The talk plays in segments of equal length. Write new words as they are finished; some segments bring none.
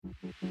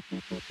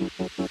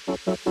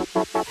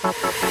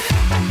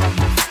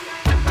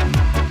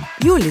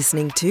You're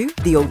listening to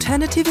the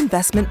Alternative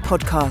Investment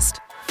Podcast.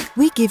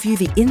 We give you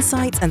the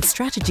insights and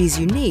strategies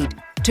you need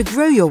to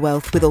grow your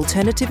wealth with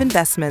alternative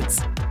investments.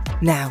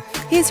 Now,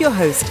 here's your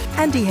host,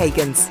 Andy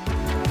Hagens.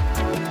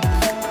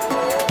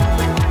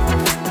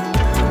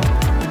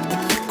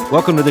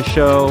 Welcome to the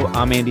show.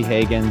 I'm Andy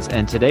Hagens,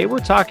 and today we're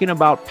talking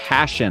about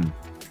passion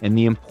and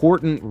the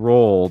important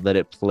role that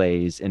it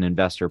plays in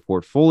investor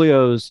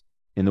portfolios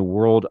in the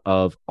world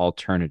of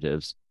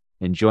alternatives.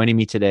 And joining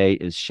me today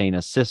is Shana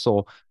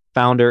Sissel,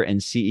 founder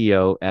and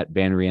CEO at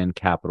Van Rijn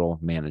Capital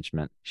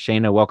Management.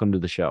 Shana, welcome to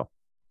the show.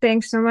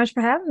 Thanks so much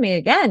for having me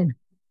again.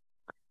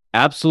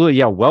 Absolutely.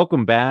 Yeah,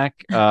 welcome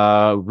back.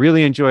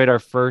 Really enjoyed our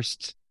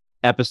first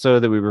episode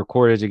that we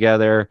recorded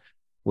together,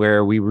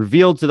 where we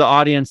revealed to the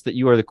audience that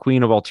you are the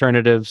queen of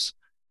alternatives,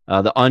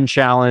 the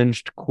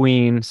unchallenged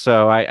queen.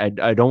 So I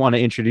don't want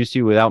to introduce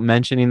you without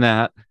mentioning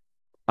that.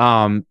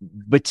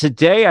 But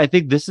today, I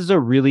think this is a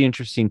really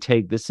interesting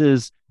take.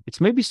 It's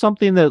maybe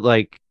something that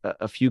like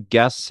a few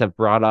guests have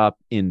brought up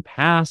in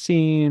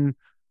passing,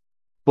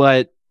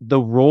 but the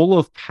role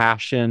of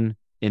passion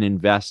in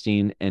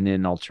investing and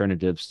in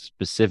alternatives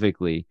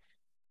specifically,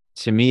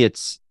 to me,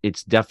 it's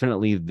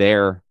definitely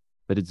there,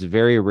 but it's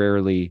very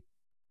rarely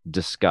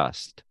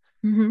discussed.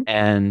 Mm-hmm.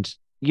 And,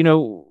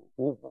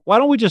 why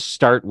don't we just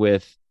start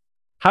with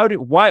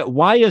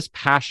why is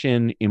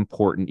passion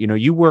important?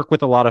 You work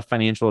with a lot of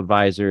financial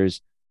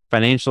advisors.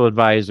 Financial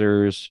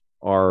advisors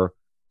are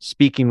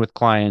speaking with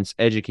clients,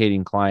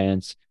 educating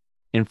clients.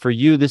 And for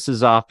you, this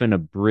is often a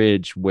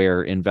bridge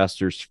where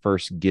investors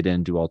first get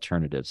into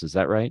alternatives. Is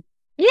that right?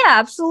 Yeah,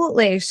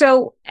 absolutely.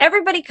 So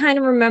everybody kind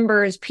of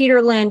remembers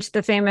Peter Lynch,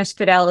 the famous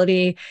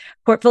Fidelity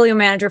portfolio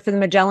manager for the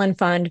Magellan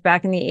Fund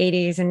back in the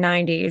 80s and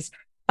 90s.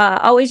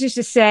 Always used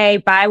to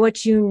say, buy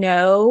what you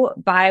know,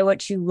 buy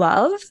what you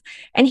love.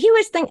 And he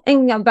was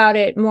thinking about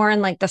it more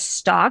in like the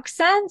stock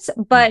sense,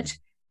 but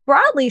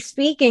broadly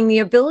speaking, the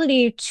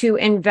ability to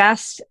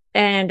invest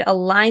and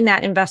align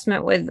that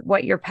investment with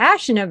what you're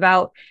passionate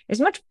about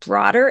is much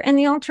broader in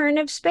the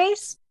alternative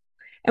space.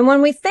 And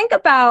when we think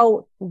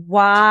about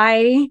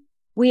why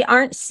we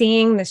aren't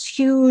seeing this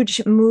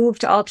huge move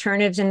to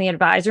alternatives in the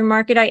advisor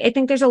market, I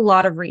think there's a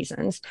lot of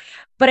reasons.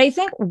 But I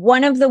think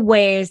one of the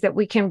ways that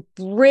we can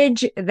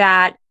bridge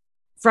that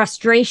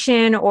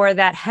frustration or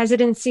that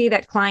hesitancy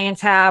that clients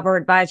have or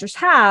advisors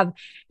have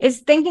is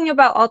thinking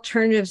about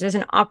alternatives as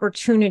an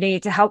opportunity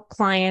to help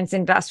clients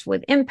invest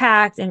with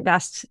impact,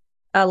 invest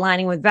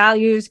aligning with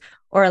values,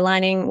 or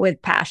aligning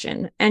with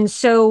passion. And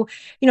so,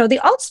 the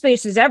alt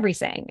space is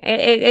everything.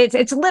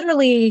 It's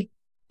literally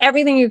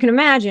everything you can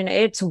imagine.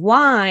 It's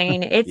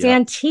wine, it's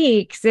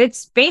antiques,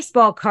 it's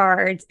baseball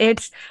cards,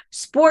 it's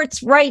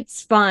sports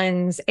rights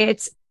funds,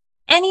 it's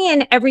any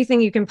and everything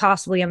you can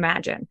possibly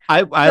imagine.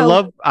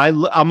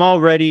 I'm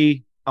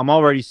already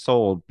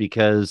sold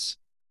because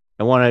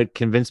I want to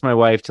convince my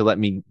wife to let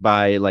me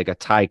buy like a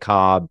Ty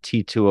Cobb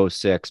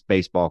T206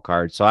 baseball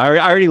card. So I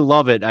already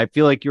love it. I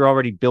feel like you're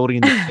already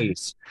building the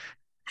case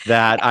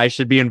that I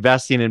should be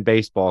investing in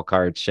baseball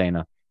cards,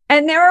 Shana.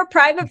 And there are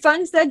private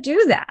funds that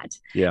do that.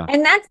 Yeah.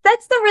 And that's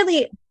the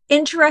really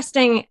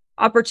interesting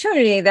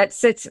opportunity that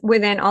sits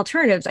within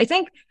alternatives. I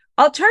think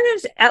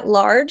alternatives at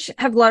large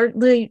have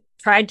largely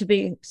tried to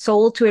be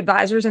sold to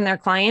advisors and their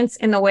clients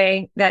in the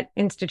way that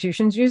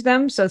institutions use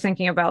them. So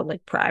thinking about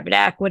like private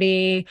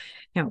equity,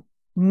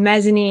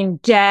 mezzanine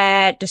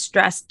debt,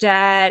 distressed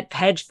debt,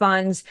 hedge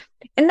funds.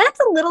 And that's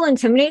a little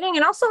intimidating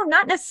and also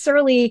not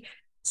necessarily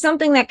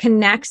something that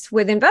connects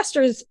with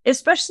investors,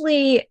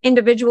 especially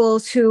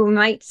individuals who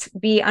might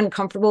be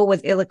uncomfortable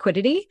with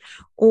illiquidity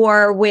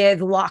or with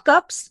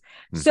lockups.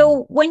 Mm-hmm.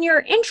 So when you're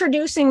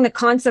introducing the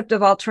concept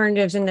of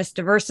alternatives in this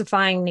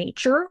diversifying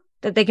nature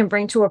that they can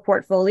bring to a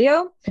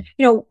portfolio,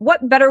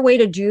 what better way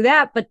to do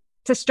that but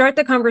to start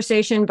the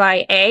conversation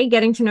by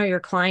getting to know your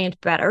client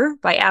better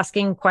by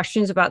asking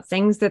questions about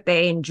things that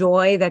they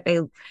enjoy, that they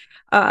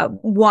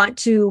want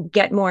to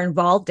get more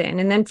involved in,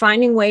 and then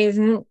finding ways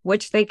in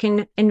which they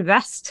can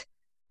invest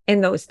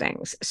in those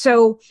things.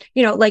 So,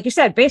 like you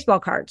said,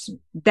 baseball cards,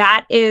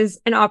 that is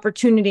an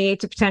opportunity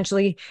to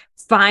potentially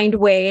find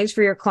ways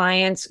for your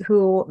clients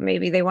who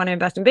maybe they want to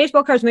invest in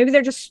baseball cards. Maybe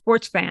they're just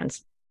sports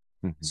fans.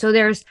 Mm-hmm. So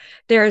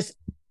there's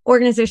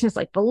organizations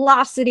like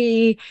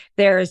Velocity,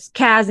 there's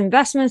CAS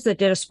Investments that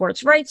did a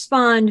sports rights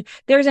fund.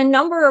 There's a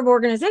number of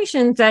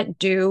organizations that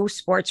do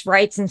sports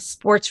rights and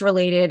sports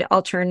related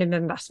alternative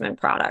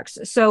investment products.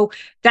 So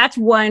that's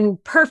one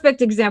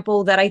perfect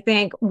example that I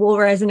think will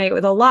resonate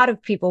with a lot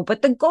of people.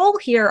 But the goal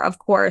here, of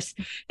course,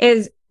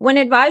 is when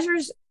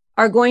advisors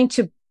are going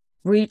to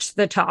reach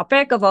the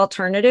topic of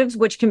alternatives,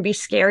 which can be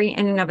scary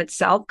in and of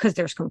itself because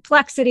there's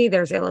complexity,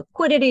 there's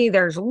illiquidity,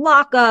 there's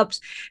lockups,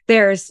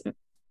 there's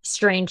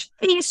strange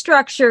fee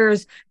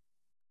structures.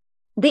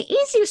 The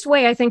easiest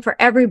way, I think, for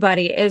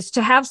everybody is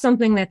to have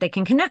something that they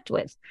can connect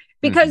with,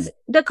 because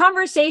the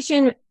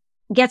conversation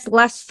gets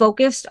less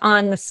focused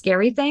on the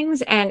scary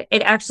things, and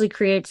it actually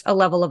creates a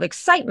level of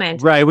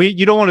excitement. Right.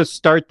 You don't want to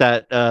start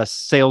that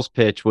sales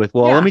pitch with,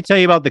 well, let me tell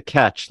you about the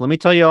catch. Let me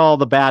tell you all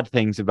the bad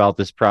things about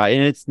this product.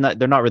 And it's not,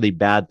 they're not really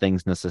bad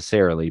things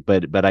necessarily,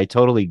 but I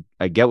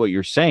get what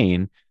you're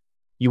saying.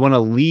 You want to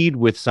lead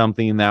with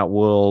something that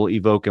will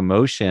evoke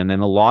emotion.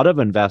 And a lot of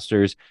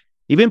investors,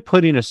 even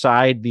putting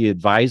aside the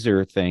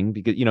advisor thing,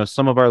 because,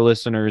 some of our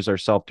listeners are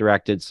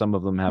self-directed, some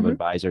of them have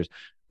advisors,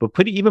 but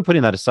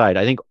putting that aside,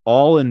 I think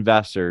all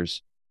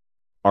investors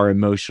are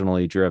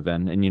emotionally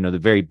driven. And, the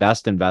very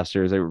best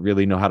investors, they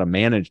really know how to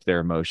manage their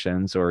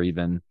emotions, or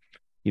even,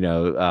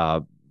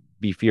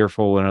 be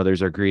fearful when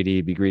others are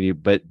greedy, be greedy.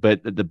 But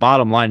the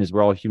bottom line is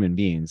we're all human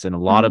beings. And a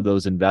lot of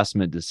those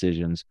investment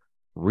decisions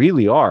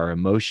really are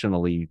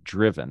emotionally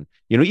driven.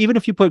 Even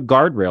if you put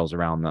guardrails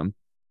around them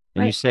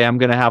and you say, I'm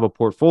going to have a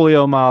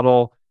portfolio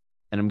model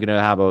and I'm going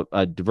to have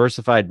a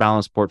diversified,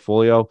 balanced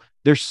portfolio,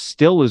 there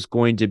still is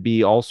going to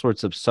be all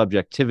sorts of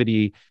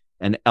subjectivity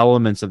and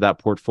elements of that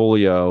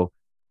portfolio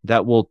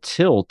that will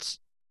tilt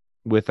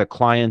with a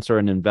client's or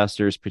an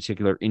investor's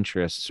particular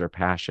interests or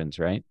passions,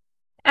 right?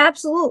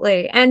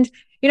 Absolutely. And,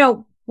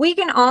 we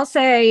can all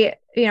say,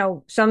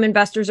 some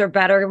investors are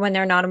better when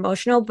they're not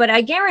emotional, but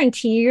I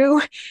guarantee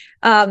you,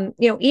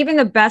 even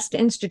the best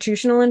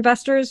institutional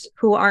investors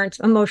who aren't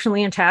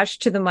emotionally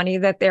attached to the money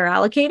that they're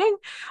allocating,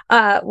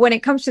 when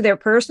it comes to their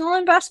personal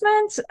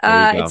investments,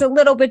 it's a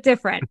little bit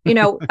different.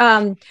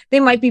 They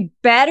might be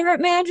better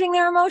at managing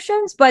their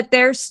emotions, but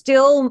they're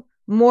still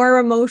more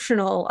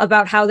emotional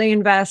about how they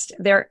invest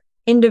their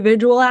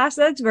individual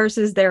assets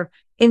versus their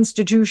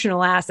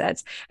institutional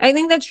assets. I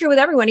think that's true with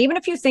everyone. Even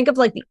if you think of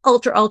like the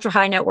ultra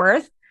high net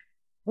worth,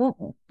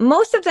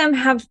 most of them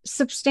have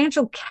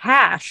substantial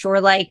cash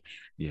or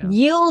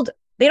yield.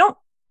 They don't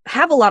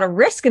have a lot of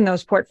risk in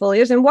those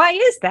portfolios. And why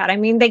is that? I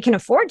mean, they can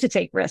afford to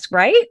take risk,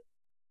 right?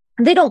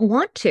 They don't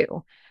want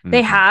to.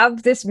 They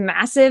have this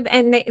massive,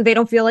 and they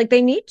don't feel like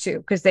they need to,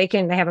 because they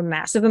have a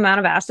massive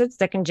amount of assets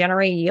that can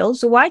generate yield.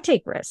 So why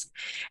take risk?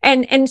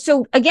 And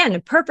so again,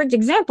 a perfect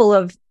example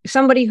of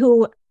somebody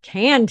who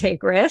can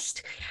take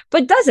risk,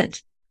 but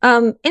doesn't.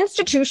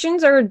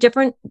 Institutions are a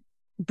different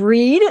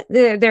breed.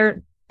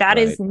 That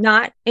is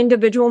not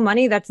individual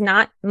money. That's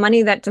not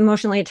money that's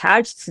emotionally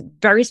attached. It's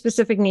very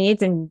specific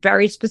needs and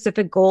very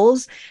specific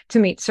goals to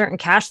meet certain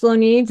cash flow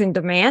needs and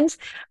demands.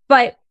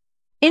 But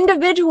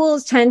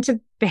individuals tend to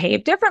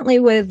behave differently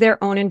with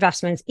their own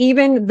investments.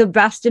 Even the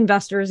best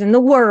investors in the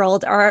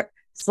world are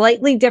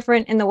slightly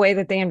different in the way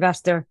that they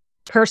invest their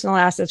personal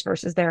assets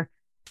versus their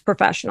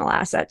professional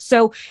assets.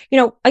 So,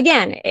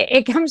 again,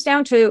 it comes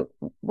down to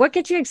what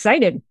gets you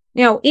excited.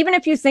 Even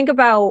if you think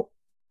about,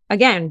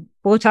 again,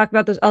 we'll talk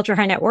about those ultra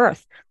high net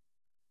worth.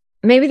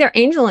 Maybe they're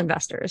angel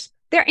investors.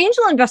 They're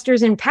angel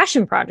investors in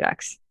passion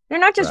projects. They're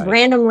not just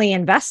randomly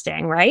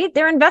investing, right?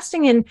 They're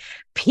investing in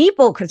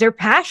people because they're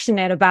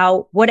passionate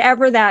about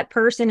whatever that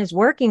person is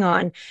working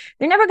on.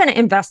 They're never going to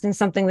invest in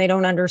something they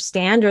don't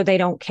understand or they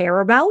don't care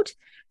about.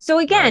 So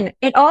again,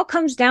 it all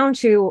comes down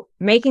to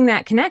making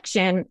that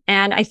connection.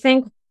 And I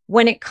think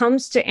when it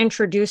comes to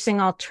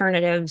introducing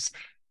alternatives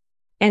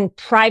and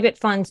private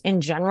funds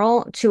in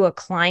general to a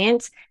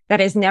client that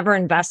has never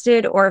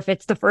invested, or if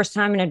it's the first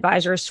time an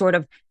advisor is sort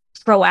of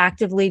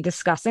proactively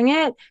discussing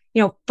it,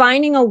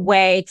 finding a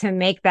way to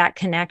make that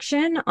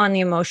connection on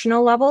the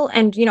emotional level.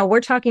 And, we're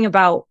talking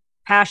about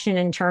passion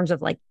in terms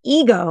of like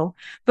ego,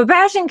 but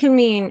passion can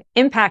mean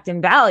impact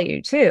and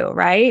value too,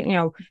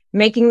 right?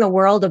 Making the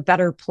world a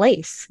better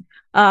place,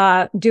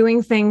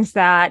 doing things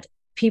that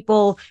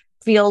people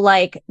feel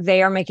like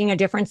they are making a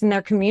difference in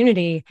their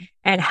community,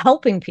 and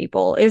helping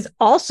people is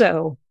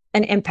also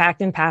an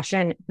impact and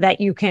passion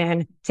that you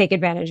can take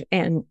advantage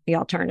in the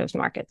alternatives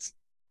markets.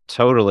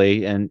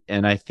 Totally. And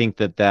I think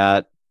that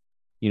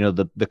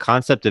the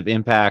concept of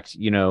impact,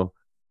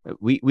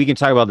 we can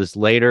talk about this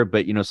later,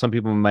 but, some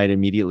people might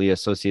immediately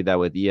associate that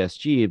with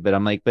ESG, but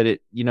I'm like, but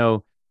it,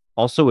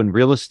 also in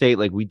real estate,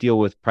 like we deal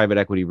with private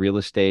equity real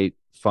estate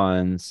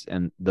funds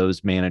and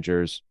those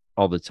managers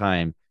all the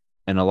time.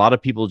 And a lot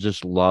of people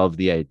just love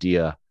the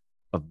idea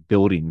of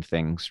building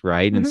things,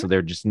 right? And so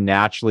they're just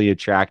naturally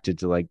attracted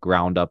to like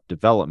ground up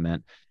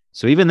development.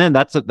 So even then,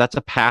 that's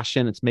a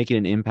passion. It's making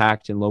an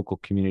impact in local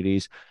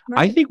communities.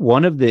 I think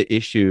one of the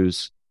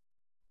issues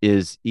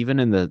is even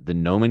in the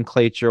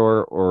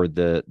nomenclature or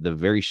the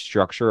very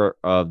structure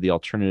of the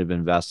alternative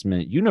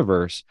investment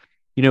universe.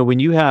 When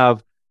there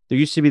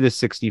used to be the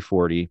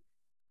 60-40,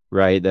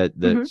 right? That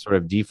the sort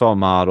of default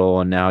model,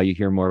 and now you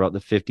hear more about the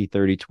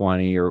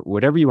 50-30-20 or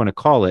whatever you want to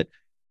call it.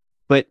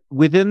 But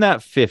within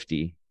that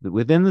 50,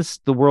 within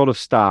the world of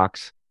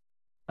stocks,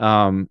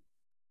 and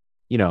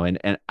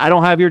I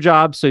don't have your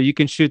job, so you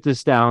can shoot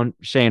this down,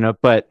 Shana.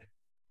 But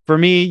for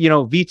me,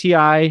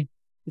 VTI,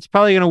 it's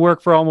probably going to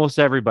work for almost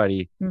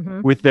everybody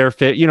with their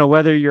fit,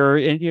 whether you're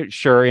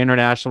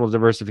international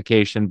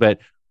diversification, but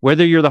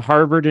whether you're the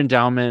Harvard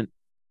endowment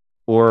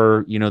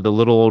or, the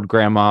little old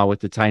grandma with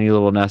the tiny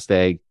little nest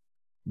egg,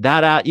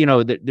 that,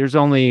 there's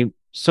only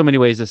so many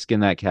ways to skin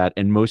that cat,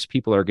 and most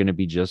people are going to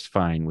be just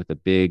fine with a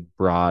big,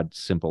 broad,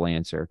 simple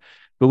answer.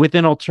 But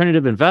within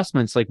alternative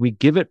investments, like, we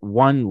give it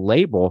one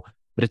label,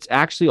 but it's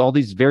actually all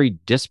these very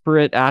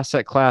disparate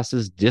asset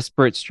classes,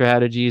 disparate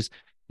strategies.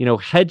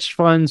 Hedge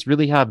funds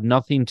really have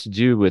nothing to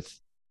do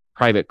with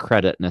private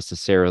credit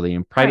necessarily,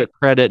 and private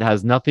credit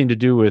has nothing to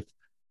do with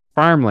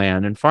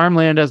farmland, and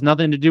farmland has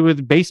nothing to do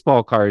with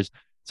baseball cards.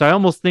 So I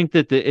almost think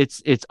that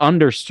it's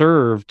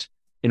underserved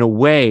in a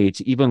way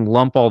to even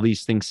lump all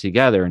these things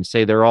together and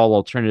say they're all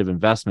alternative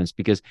investments,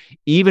 because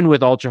even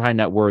with ultra high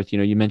net worth,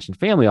 you mentioned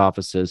family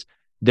offices,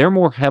 they're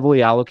more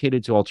heavily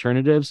allocated to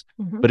alternatives,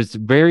 but it's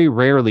very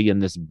rarely in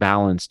this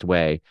balanced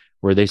way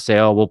where they say,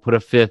 oh, we'll put a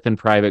fifth in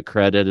private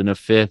credit and a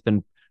fifth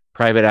in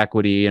private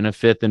equity and a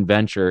fifth in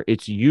venture.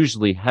 It's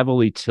usually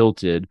heavily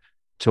tilted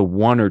to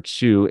one or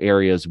two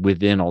areas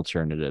within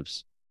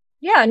alternatives.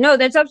 Yeah, no,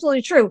 that's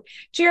absolutely true.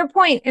 To your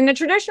point, in the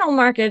traditional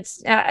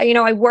markets,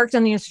 I worked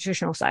on the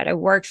institutional side. I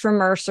worked for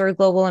Mercer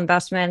Global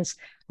Investments.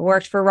 I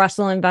worked for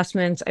Russell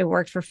Investments. I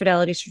worked for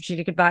Fidelity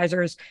Strategic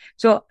Advisors.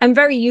 So I'm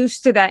very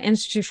used to that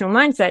institutional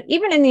mindset.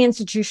 Even in the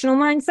institutional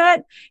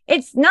mindset,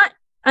 it's not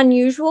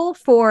unusual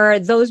for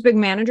those big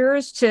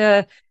managers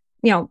to,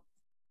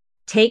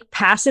 take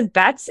passive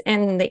bets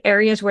in the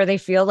areas where they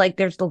feel like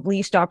there's the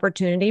least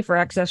opportunity for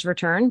excess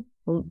return,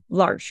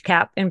 large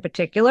cap in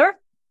particular.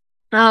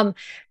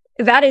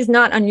 That is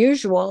not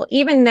unusual.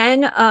 Even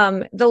then,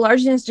 the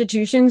large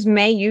institutions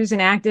may use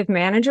an active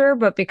manager,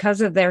 but because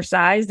of their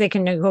size, they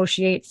can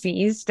negotiate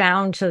fees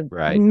down to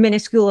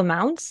minuscule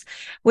amounts,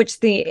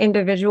 which the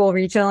individual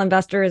retail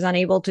investor is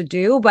unable to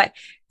do. But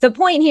the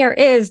point here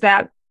is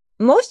that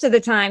most of the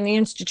time, the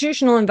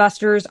institutional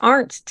investors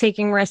aren't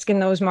taking risk in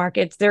those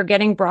markets. They're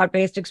getting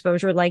broad-based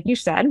exposure, like you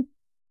said.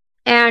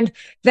 And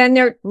then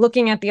they're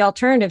looking at the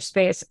alternative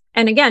space.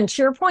 And again,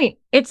 to your point,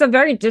 it's a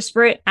very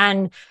disparate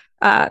and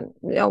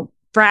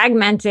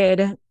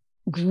fragmented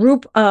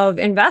group of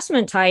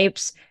investment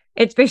types.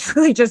 It's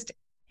basically just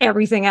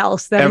everything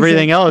else.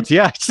 Everything else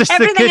that's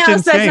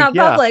not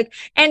public.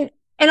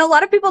 And a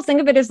lot of people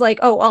think of it as like,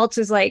 oh, alts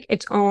is like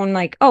its own,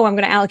 like, oh, I'm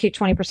going to allocate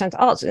 20% to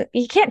alts.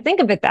 You can't think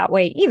of it that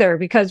way either,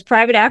 because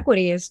private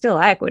equity is still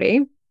equity,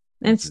 and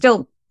it's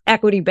still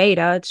equity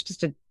beta. It's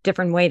just a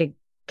different way to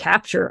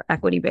capture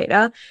equity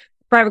beta.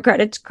 Private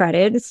credit's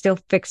credit. It's still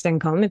fixed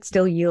income. It's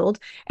still yield.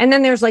 And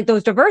then there's like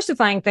those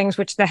diversifying things,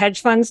 which the hedge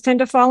funds tend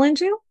to fall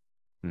into.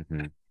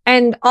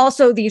 And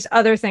also these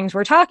other things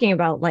we're talking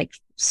about, like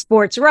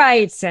sports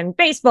rights and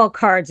baseball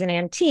cards and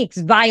antiques,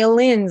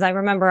 violins. I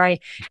remember I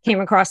came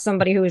across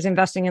somebody who was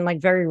investing in like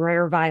very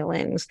rare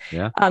violins,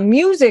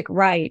 music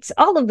rights,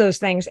 all of those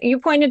things. You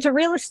pointed to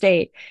real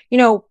estate.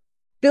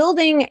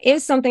 Building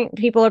is something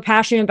people are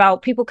passionate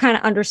about. People kind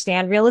of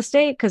understand real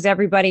estate because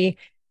everybody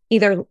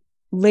either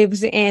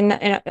lives in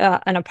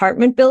an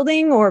apartment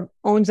building or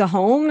owns a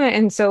home.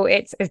 And so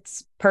it's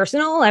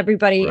personal.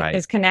 Everybody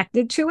is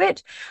connected to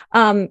it.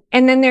 And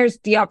then there's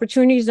the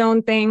opportunity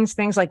zone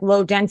things like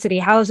low density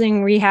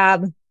housing,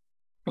 rehab,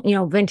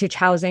 vintage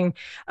housing,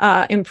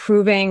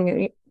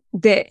 improving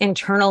the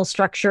internal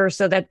structure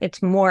so that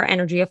it's more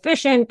energy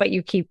efficient, but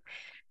you keep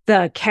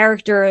the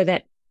character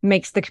that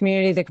makes the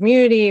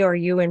community, or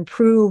you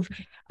improve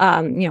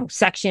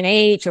Section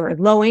 8 or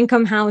low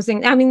income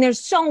housing. I mean, there's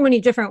so many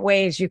different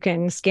ways you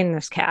can skin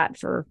this cat,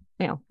 for,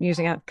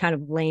 using a kind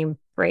of lame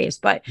phrase,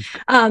 but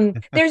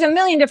there's a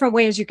million different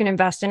ways you can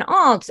invest in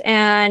alts.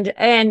 And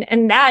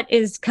that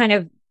is kind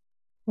of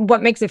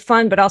what makes it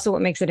fun, but also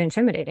what makes it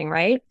intimidating,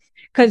 right?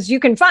 Because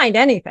you can find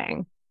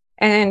anything,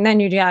 and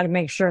then you got to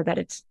make sure that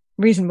it's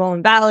reasonable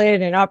and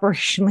valid and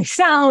operationally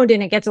sound.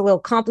 And it gets a little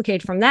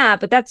complicated from that.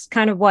 But that's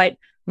kind of what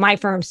my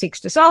firm seeks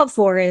to solve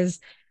for, is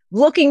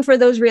looking for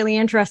those really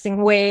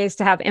interesting ways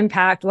to have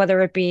impact, whether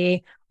it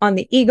be on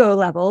the ego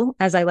level,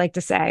 as I like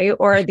to say,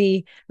 or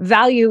the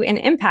value and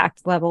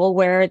impact level,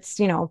 where it's,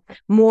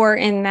 more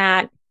in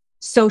that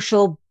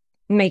social,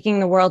 making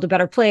the world a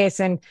better place.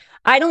 And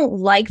I don't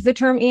like the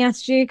term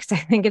ESG because I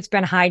think it's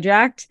been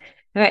hijacked.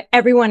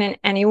 Everyone and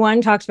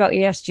anyone talks about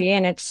ESG,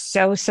 and it's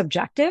so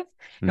subjective.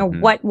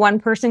 What one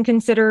person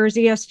considers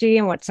ESG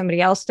and what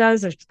somebody else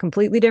does is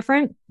completely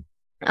different.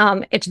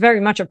 It's very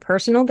much a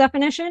personal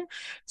definition.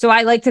 So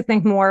I like to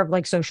think more of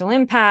like social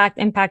impact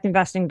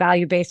investing,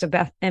 value-based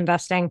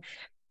investing,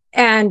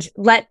 and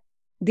let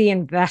the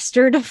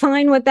investor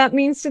define what that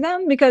means to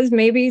them, because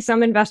maybe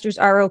some investors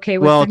are okay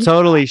with. Well,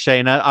 totally,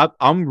 Shana.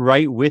 I'm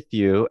right with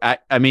you.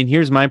 I mean,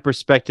 here's my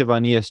perspective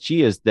on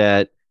ESG is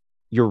that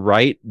you're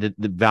right that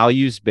the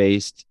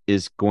values-based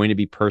is going to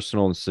be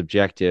personal and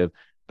subjective.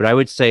 But I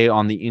would say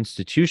on the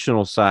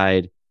institutional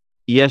side,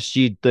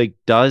 ESG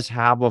does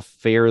have a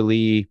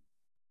fairly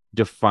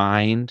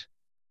defined,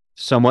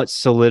 somewhat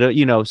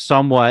solid,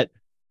 somewhat.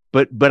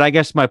 But I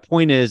guess my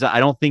point is, I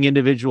don't think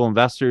individual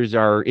investors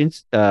are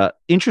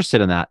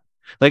interested in that.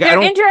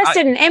 They're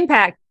interested in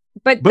impact,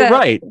 but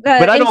the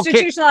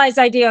institutionalized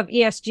idea of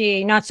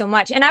ESG, not so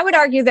much. And I would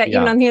argue that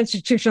even on the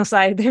institutional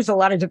side, there's a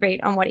lot of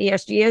debate on what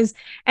ESG is.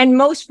 And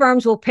most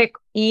firms will pick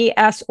E,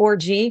 S, or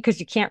G because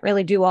you can't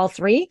really do all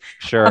three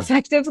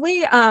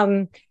effectively.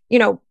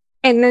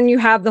 and then you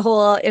have the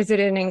whole, is it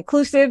an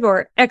inclusive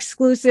or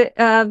exclusive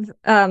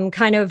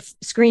kind of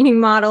screening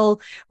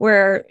model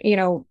where,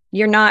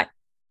 you're not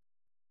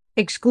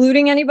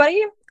excluding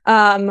anybody,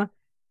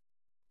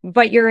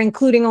 but you're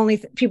including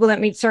only people that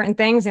meet certain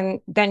things,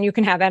 and then you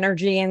can have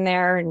energy in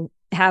there and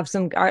have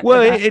some about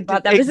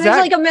that. There's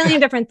like a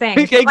million different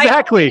things.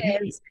 Exactly.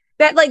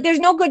 That there's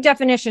no good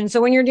definition.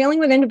 So when you're dealing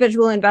with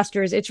individual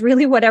investors, it's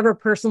really whatever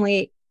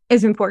personally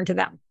is important to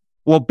them.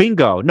 Well,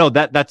 bingo. No,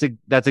 that's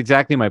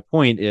exactly my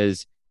point.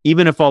 Is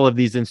even if all of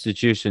these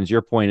institutions,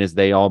 your point is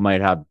they all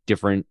might have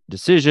different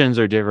decisions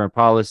or different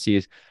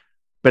policies,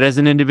 but as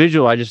an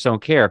individual, I just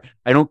don't care.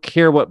 I don't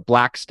care what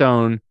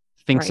Blackstone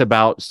thinks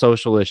about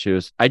social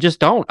issues. I just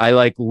don't.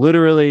 I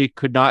literally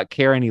could not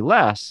care any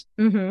less.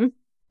 Mm-hmm.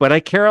 But I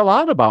care a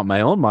lot about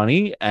my own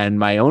money and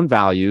my own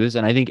values.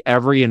 And I think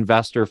every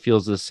investor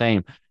feels the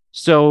same.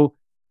 So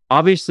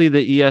obviously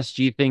the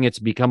ESG thing, it's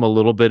become a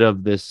little bit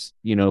of this,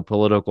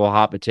 political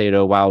hot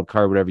potato, wild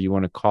card, whatever you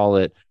want to call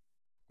it.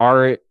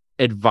 Are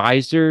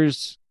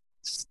advisors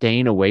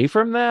staying away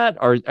from that?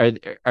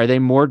 Are they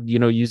more,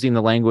 using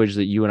the language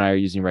that you and I are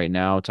using right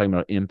now, talking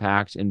about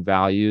impact and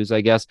values,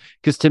 I guess?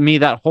 Because to me,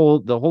 the whole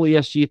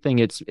ESG thing,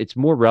 it's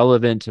more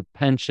relevant to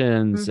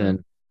pensions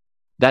and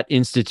that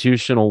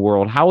institutional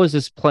world. How is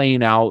this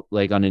playing out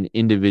on an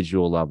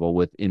individual level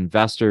with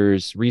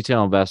investors,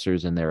 retail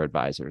investors, and their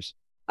advisors?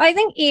 I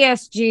think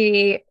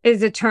ESG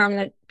is a term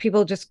that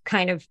people just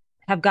kind of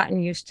have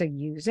gotten used to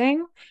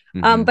using.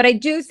 But I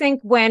do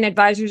think when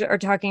advisors are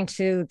talking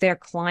to their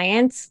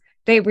clients,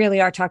 they really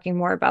are talking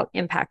more about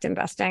impact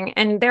investing.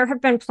 And there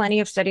have been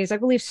plenty of studies. I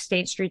believe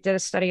State Street did a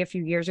study a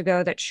few years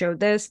ago that showed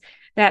this,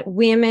 that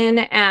women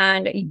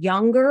and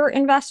younger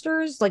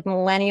investors, like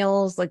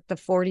millennials, like the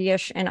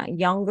 40-ish and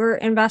younger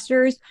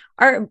investors,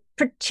 are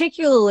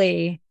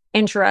particularly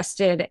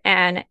interested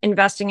in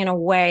investing in a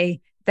way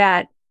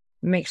that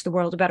makes the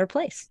world a better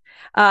place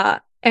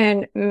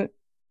and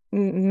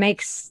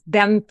makes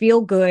them feel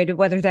good,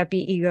 whether that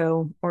be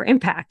ego or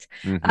impact.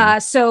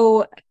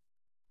 So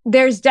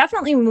there's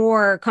definitely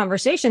more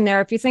conversation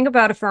there. If you think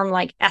about a firm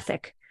like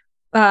Ethic,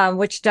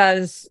 which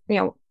does,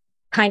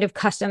 kind of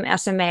custom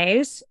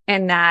SMAs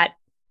in that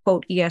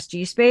quote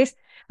ESG space,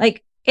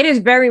 it is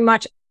very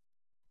much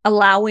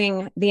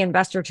allowing the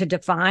investor to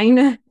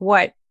define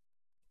what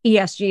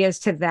ESG is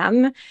to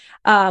them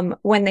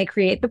when they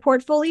create the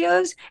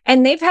portfolios.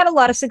 And they've had a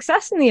lot of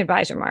success in the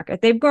advisor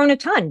market. They've grown a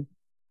ton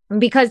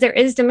because there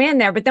is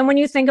demand there. But then when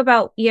you think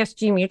about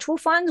ESG mutual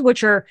funds,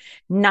 which are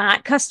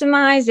not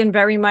customized and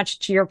very much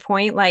to your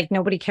point,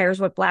 nobody cares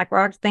what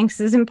BlackRock thinks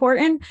is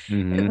important,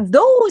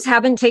 those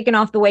haven't taken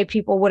off the way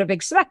people would have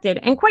expected.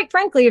 And quite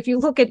frankly, if you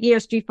look at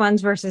ESG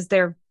funds versus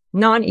their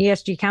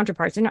non-ESG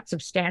counterparts, they're not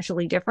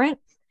substantially different.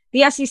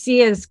 The SEC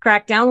has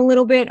cracked down a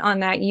little bit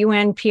on that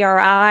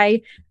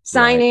UNPRI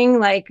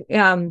signing.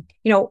 A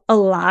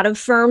lot of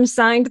firms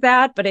signed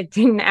that, but it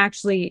didn't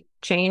actually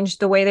change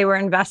the way they were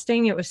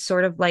investing. It was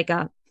sort of like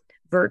a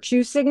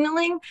virtue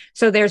signaling.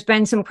 So there's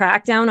been some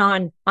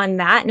crackdown on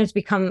that, and it's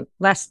become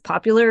less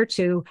popular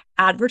to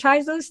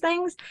advertise those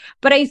things.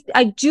 But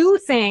I do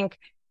think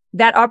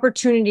that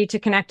opportunity to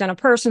connect on a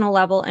personal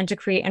level and to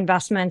create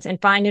investments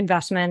and find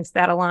investments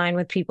that align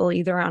with people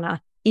either on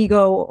a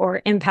ego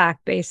or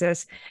impact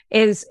basis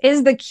is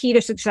the key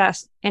to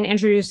success in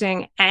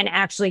introducing and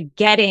actually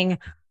getting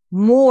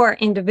more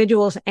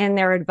individuals and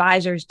their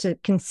advisors to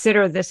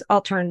consider this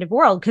alternative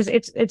world, because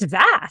it's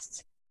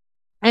vast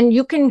and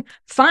you can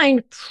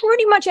find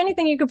pretty much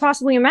anything you could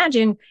possibly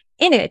imagine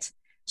in it.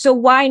 So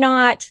why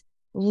not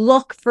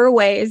look for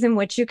ways in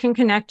which you can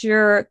connect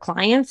your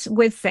clients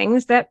with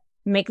things that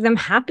make them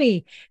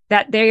happy,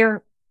 that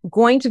they're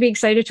going to be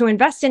excited to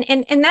invest in.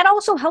 And that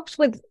also helps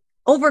with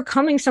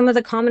overcoming some of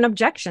the common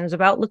objections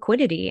about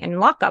liquidity and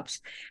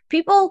lockups.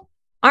 People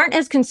aren't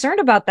as concerned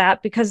about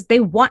that because they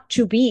want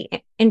to be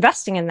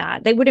investing in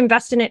that. They would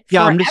invest in it.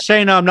 Yeah, I'm just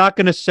saying I'm not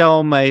going to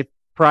sell my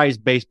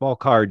prized baseball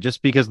card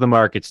just because the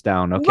market's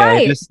down. Okay.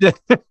 Right.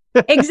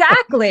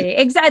 Exactly.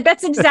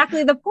 That's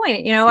exactly the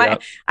point.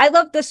 Yep. I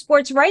love the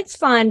sports rights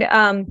fund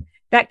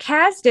that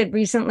Kaz did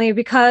recently,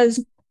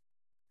 because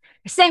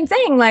same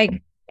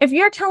thing, if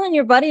you're telling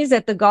your buddies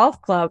at the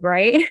golf club,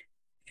 right,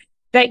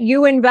 that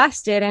you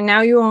invested and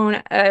now you own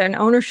an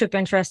ownership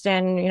interest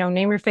in,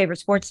 name your favorite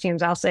sports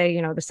teams. I'll say,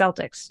 the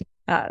Celtics.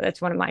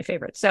 That's one of my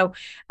favorites. So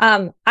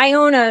I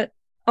own a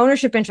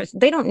ownership interest.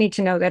 They don't need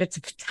to know that it's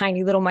a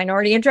tiny little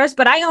minority interest,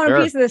 but I own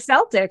a piece of the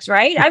Celtics,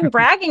 right? I'm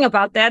bragging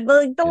about that.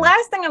 The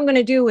last thing I'm going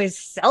to do is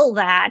sell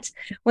that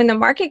when the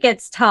market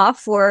gets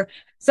tough or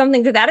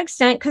something to that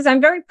extent, because I'm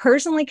very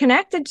personally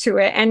connected to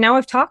it. And now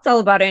I've talked all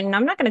about it, and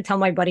I'm not going to tell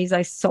my buddies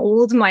I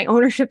sold my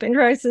ownership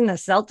interest in the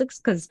Celtics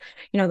because,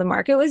 the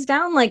market was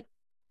down.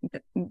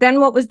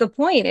 Then what was the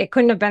point? It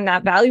couldn't have been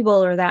that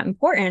valuable or that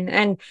important.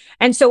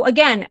 And so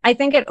again, I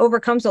think it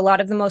overcomes a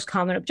lot of the most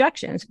common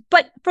objections.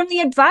 But from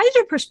the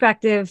advisor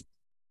perspective,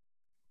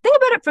 think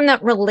about it from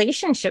that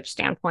relationship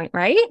standpoint,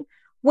 right?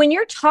 When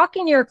you're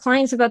talking to your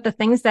clients about the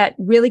things that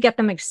really get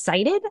them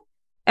excited,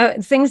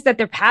 things that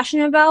they're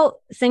passionate about,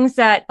 things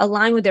that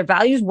align with their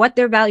values, what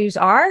their values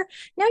are.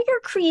 Now you're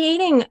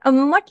creating a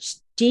much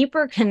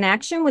deeper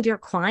connection with your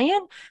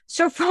client.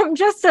 So from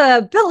just the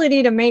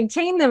ability to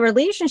maintain the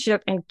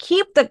relationship and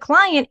keep the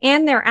client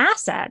and their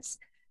assets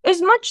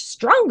is much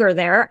stronger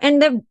there.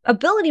 And the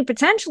ability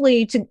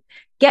potentially to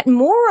get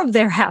more of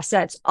their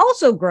assets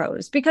also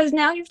grows because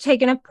now you've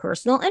taken a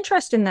personal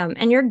interest in them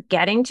and you're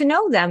getting to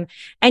know them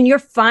and you're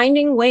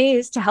finding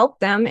ways to help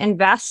them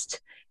invest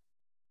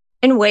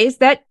in ways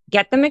that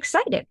get them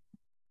excited.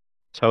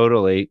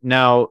 Totally.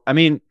 Now, I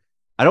mean,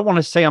 I don't want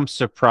to say I'm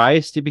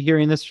surprised to be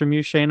hearing this from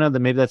you, Shana. That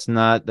maybe that's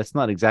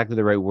not exactly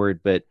the right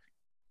word, but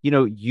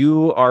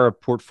you are a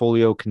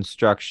portfolio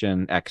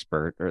construction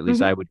expert, or at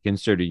least I would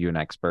consider you an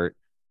expert,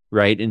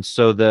 right? And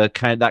so that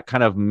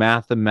kind of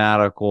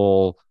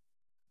mathematical,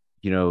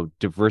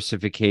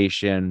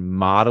 diversification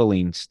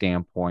modeling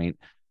standpoint,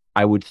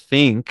 I would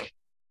think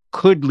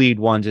could lead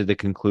one to the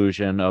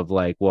conclusion of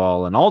like,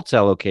 well, an alt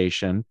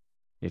allocation,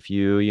 if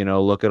you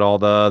look at all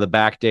the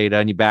back data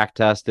and you back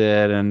test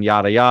it and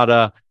yada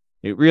yada,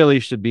 it really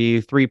should be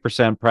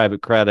 3%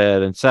 private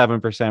credit and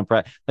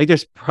 7% like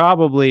there's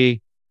probably,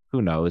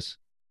 who knows,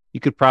 you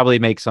could probably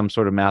make some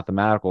sort of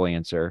mathematical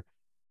answer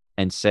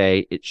and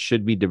say it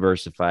should be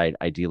diversified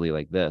ideally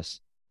like this.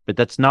 But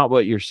that's not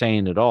what you're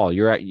saying at all.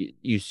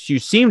 You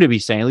seem to be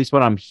saying, at least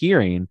what I'm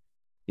hearing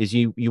is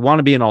you want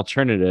to be in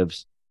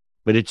alternatives,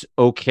 but it's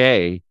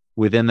okay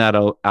within that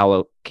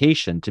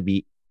allocation to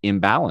be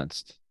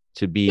imbalanced,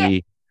 to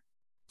be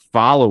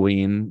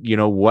following,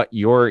 what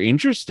you're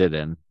interested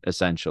in,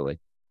 essentially.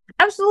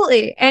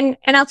 Absolutely. And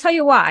I'll tell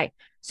you why.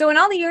 So in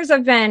all the years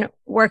I've been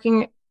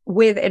working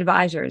with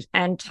advisors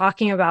and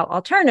talking about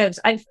alternatives,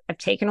 I've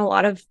taken a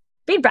lot of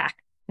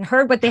feedback and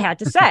heard what they had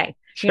to say.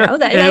 Sure.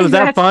 Was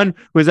that fun?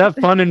 Was that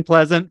fun and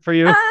pleasant for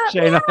you,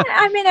 Shana? Yeah,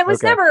 I mean, it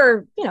was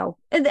never,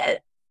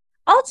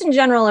 alts in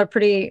general are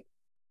pretty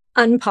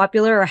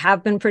unpopular or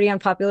have been pretty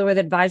unpopular with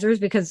advisors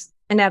because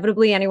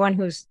inevitably anyone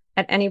who's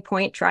at any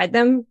point tried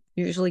them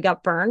usually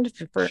got burned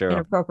for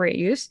inappropriate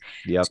use.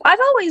 Yep. So I've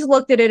always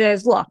looked at it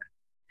as, look,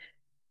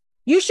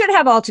 you should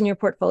have alts in your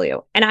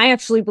portfolio. And I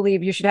actually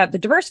believe you should have the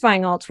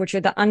diversifying alts, which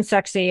are the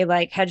unsexy,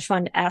 like hedge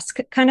fund-esque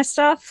kind of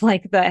stuff,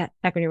 like the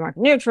equity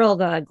market neutral,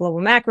 the global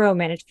macro,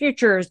 managed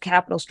futures,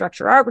 capital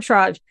structure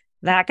arbitrage,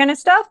 that kind of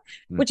stuff,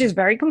 which is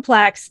very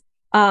complex.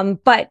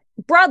 But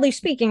broadly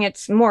speaking,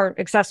 it's more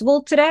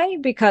accessible today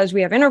because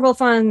we have interval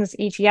funds.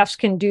 ETFs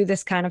can do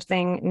this kind of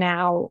thing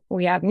now.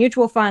 We have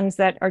mutual funds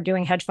that are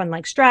doing hedge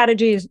fund-like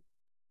strategies.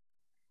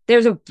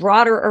 There's a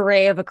broader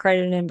array of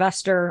accredited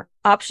investor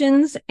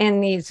options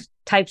in these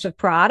types of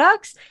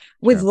products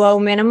with low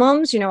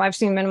minimums. I've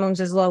seen minimums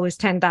as low as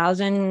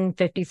 10,000,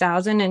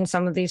 50,000 in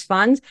some of these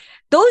funds.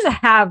 Those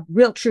have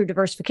real true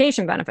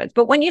diversification benefits.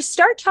 But when you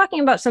start talking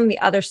about some of the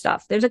other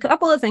stuff, there's a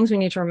couple of things we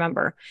need to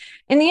remember.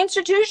 In the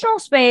institutional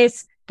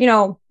space,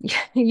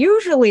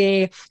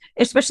 usually,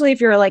 especially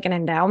if you're like an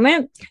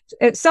endowment,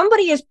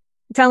 somebody is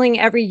telling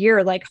every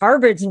year, like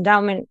Harvard's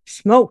endowment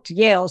smoked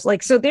Yale's.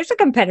 Like, so there's a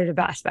competitive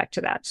aspect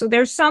to that. So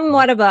there's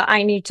somewhat of a,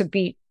 I need to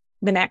beat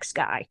the next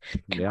guy.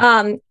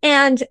 Yeah.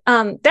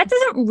 That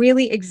doesn't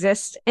really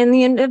exist in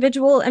the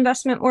individual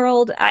investment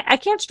world. I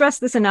can't stress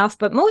this enough,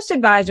 but most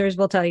advisors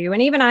will tell you,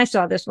 and even I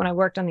saw this when I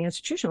worked on the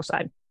institutional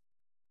side,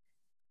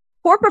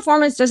 poor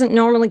performance doesn't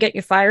normally get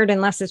you fired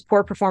unless it's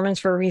poor performance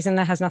for a reason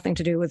that has nothing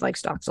to do with like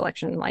stock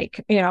selection.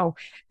 Like,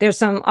 there's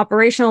some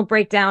operational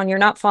breakdown. You're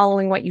not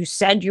following what you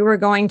said you were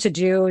going to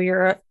do.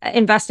 You're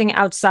investing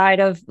outside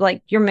of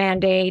like your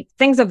mandate.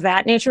 Things of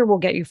that nature will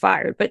get you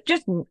fired. But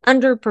just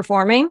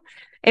underperforming,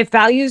 if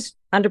value's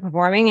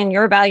underperforming and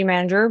you're a value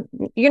manager,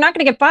 you're not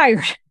going to get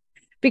fired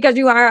because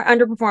you are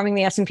underperforming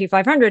the S&P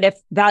 500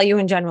 if value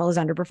in general is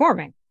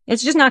underperforming.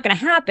 It's just not going to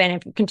happen.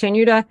 If you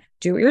continue to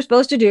do what you're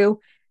supposed to do,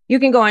 you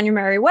can go on your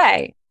merry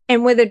way.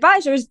 And with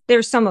advisors,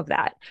 there's some of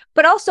that.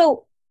 But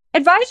also,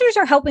 advisors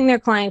are helping their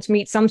clients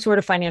meet some sort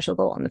of financial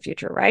goal in the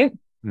future, right?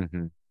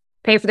 Mm-hmm.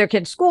 Pay for their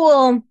kids'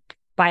 school,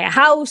 buy a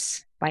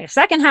house, buy a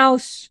second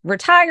house,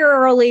 retire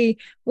early,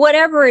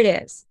 whatever it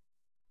is.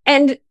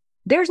 And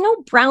there's no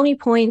brownie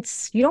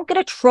points. You don't get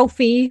a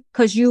trophy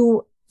because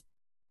you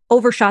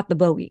overshot the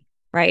bogey,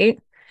 right?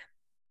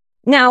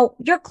 Now,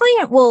 your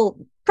client will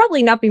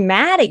probably not be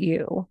mad at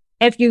you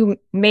if you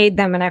made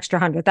them an extra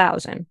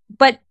 100,000,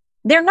 but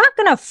they're not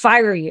going to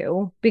fire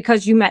you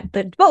because you met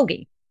the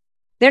bogey.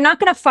 They're not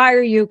going to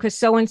fire you because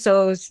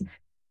so-and-so's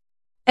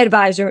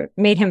advisor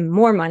made him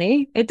more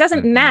money. It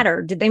doesn't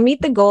matter. Did they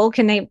meet the goal?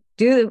 Can they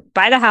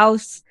buy the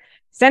house,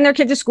 send their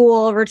kid to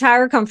school,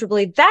 retire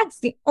comfortably? That's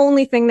the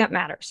only thing that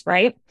matters,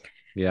 right?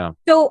 Yeah.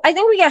 So I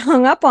think we get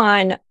hung up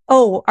on,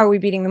 are we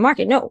beating the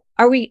market? No.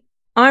 Are we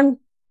on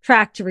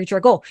track to reach our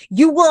goal?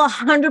 You will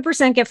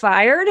 100% get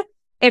fired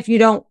if you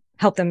don't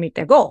help them meet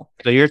their goal.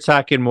 So you're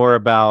talking more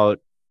about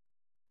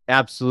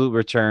absolute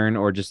return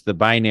or just the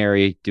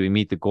binary, do we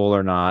meet the goal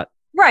or not?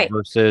 Right.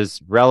 Versus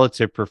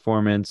relative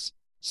performance,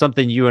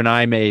 something you and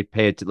I may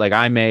pay it to, like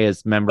I may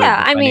as member of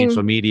the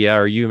financial media,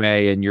 or you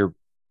may in your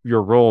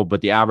role, but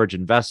the average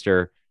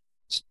investor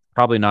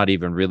probably not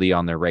even really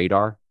on their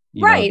radar.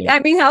 Right. I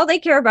mean, all they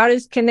care about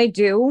is, can they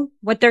do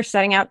what they're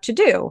setting out to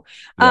do?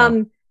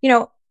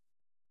 Yeah.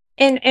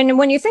 And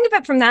when you think of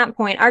it from that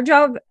point, our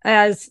job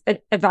as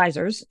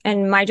advisors,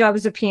 and my job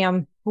as a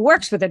PM who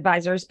works with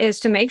advisors, is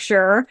to make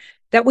sure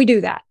that we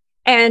do that.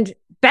 And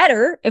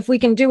better if we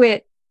can do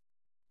it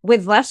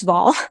with less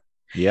vol.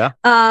 Yeah.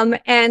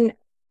 And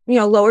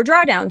lower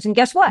drawdowns. And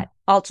guess what?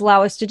 Alts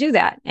allow us to do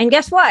that. And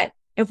guess what?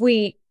 If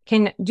we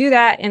can do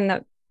that in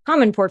the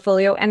common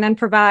portfolio and then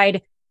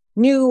provide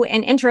new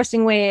and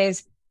interesting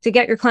ways to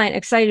get your client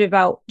excited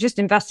about just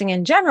investing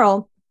in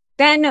general,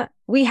 then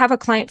we have a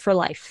client for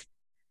life.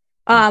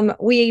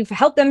 We've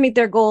helped them meet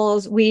their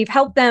goals. We've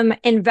helped them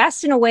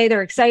invest in a way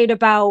they're excited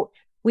about.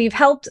 We've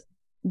helped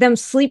them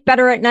sleep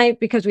better at night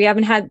because we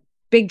haven't had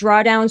big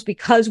drawdowns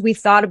because we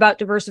thought about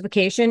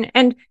diversification.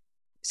 And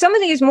some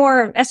of these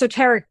more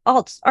esoteric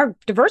alts are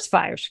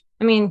diversifiers.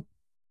 I mean,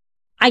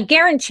 I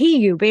guarantee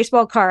you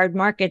baseball card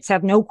markets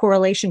have no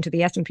correlation to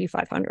the S&P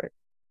 500.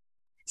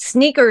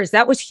 Sneakers,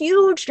 that was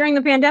huge during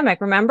the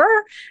pandemic. Remember,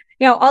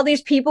 all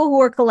these people who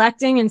were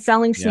collecting and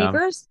selling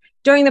sneakers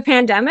during the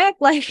pandemic,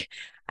 like,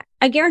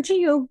 I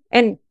guarantee you,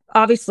 and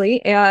obviously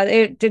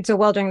it did so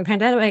well during the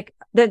pandemic,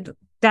 that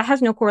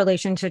has no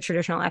correlation to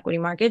traditional equity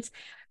markets.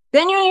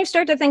 Then you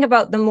start to think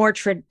about the more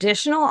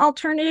traditional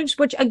alternatives,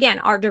 which again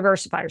are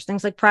diversifiers,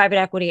 things like private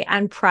equity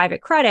and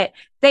private credit.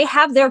 They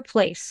have their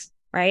place,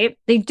 right?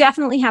 They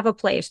definitely have a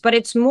place, but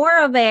it's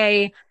more of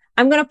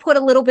I'm going to put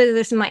a little bit of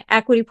this in my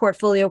equity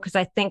portfolio because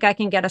I think I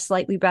can get a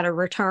slightly better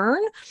return.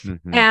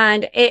 Mm-hmm.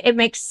 And it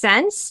makes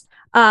sense.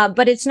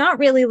 But it's not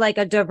really like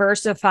a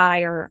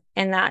diversifier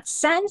in that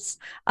sense.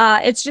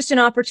 It's just an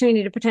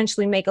opportunity to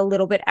potentially make a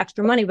little bit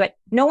extra money, but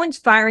no one's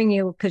firing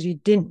you because you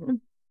didn't.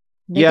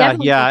 They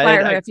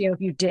fire if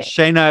you did.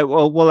 Shana,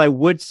 well, I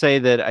would say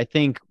that I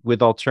think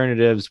with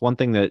alternatives, one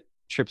thing that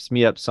trips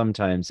me up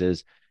sometimes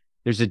is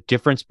there's a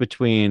difference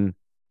between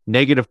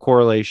negative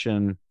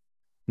correlation,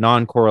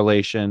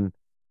 non-correlation,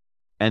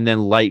 and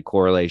then light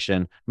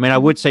correlation. I mean, I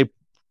would say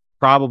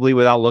probably,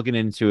 without looking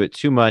into it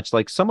too much,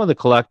 like some of the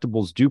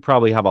collectibles do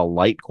probably have a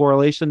light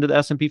correlation to the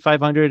S&P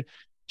 500,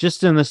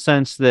 just in the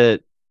sense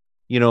that,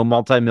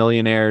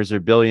 multimillionaires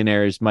or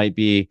billionaires might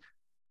be,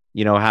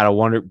 had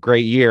a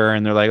great year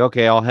and they're like,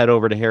 okay, I'll head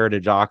over to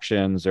Heritage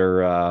Auctions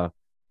or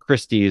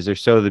Christie's or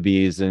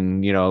Sotheby's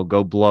and,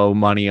 go blow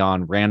money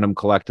on random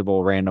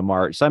collectible, random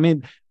art. So, I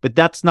mean, but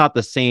that's not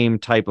the same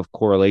type of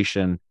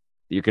correlation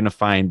that you're going to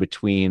find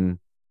between,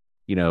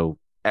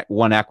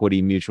 one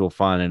equity mutual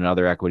fund and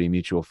another equity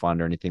mutual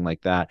fund or anything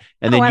like that.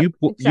 And then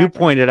you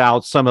pointed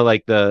out some of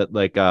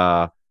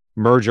the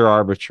merger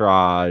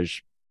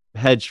arbitrage,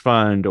 hedge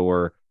fund,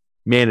 or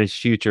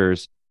managed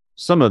futures.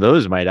 Some of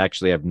those might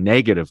actually have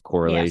negative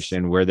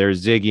correlation where they're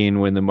zigging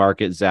when the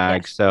market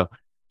zags. Yes. So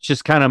it's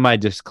just kind of my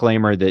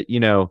disclaimer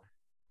that,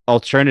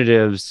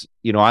 alternatives,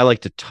 I like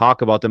to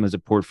talk about them as a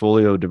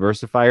portfolio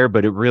diversifier,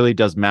 but it really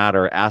does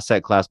matter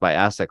asset class by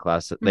asset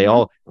class.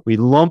 We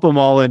lump them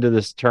all into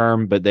this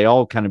term, but they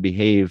all kind of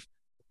behave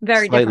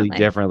very slightly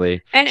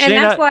differently. And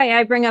that's why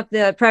I bring up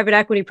the private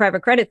equity,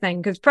 private credit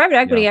thing, because private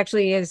equity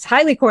actually is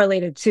highly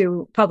correlated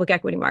to public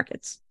equity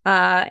markets.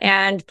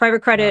 And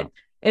private credit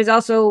is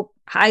also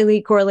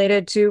highly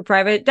correlated to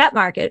private debt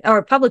market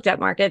or public debt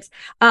markets.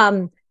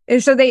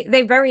 And so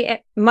they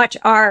very much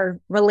are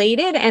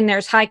related, and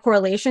there's high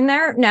correlation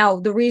there. Now,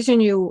 the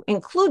reason you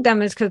include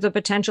them is because the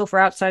potential for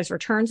outsized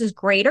returns is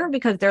greater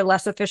because they're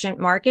less efficient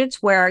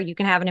markets where you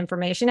can have an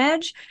information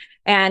edge,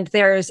 and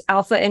there's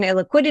alpha in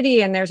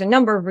illiquidity, and there's a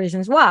number of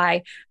reasons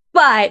why.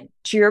 But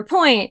to your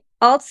point,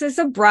 alts is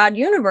a broad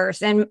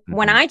universe. And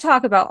when I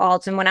talk about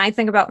alts and when I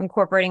think about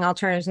incorporating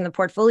alternatives in the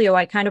portfolio,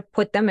 I kind of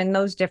put them in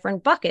those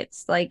different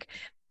buckets. Like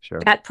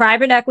that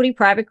private equity,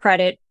 private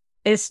credit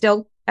is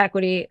still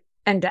equity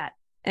and debt.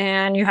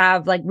 And you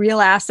have like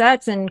real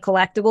assets and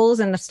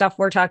collectibles and the stuff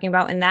we're talking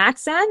about in that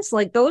sense.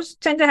 Like those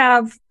tend to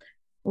have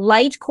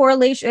light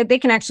correlation. They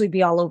can actually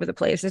be all over the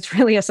place. It's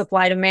really a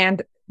supply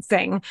demand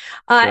thing.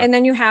 And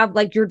then you have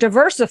like your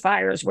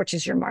diversifiers, which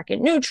is your market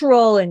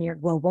neutral and your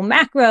global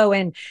macro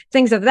and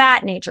things of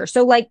that nature.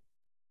 So like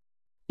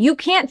you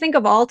can't think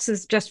of alts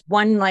as just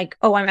one, like,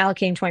 oh, I'm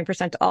allocating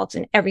 20% to alts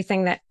and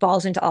everything that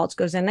falls into alts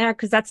goes in there,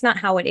 because that's not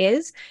how it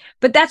is.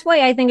 But that's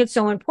why I think it's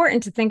so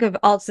important to think of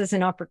alts as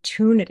an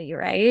opportunity,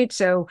 right?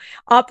 So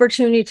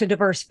opportunity to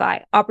diversify,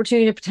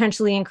 opportunity to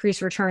potentially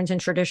increase returns in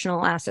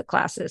traditional asset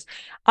classes,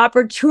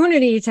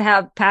 opportunity to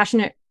have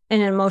passionate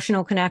and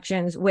emotional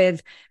connections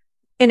with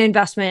an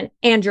investment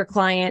and your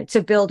client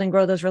to build and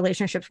grow those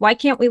relationships. Why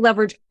can't we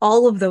leverage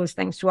all of those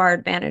things to our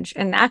advantage?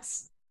 And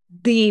that's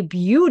the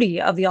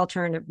beauty of the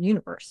alternative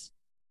universe.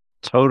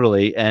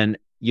 Totally. And,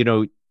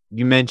 you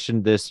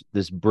mentioned this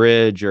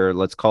bridge, or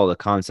let's call it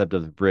the concept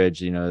of the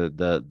bridge,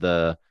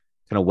 the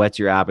kind of whets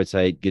your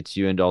appetite, gets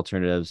you into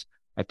alternatives.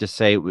 I have to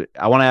say,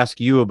 I want to ask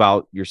you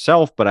about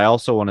yourself, but I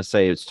also want to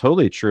say it's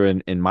totally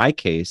true in my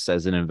case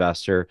as an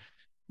investor.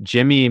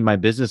 Jimmy, my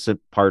business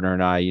partner,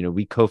 and I,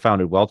 we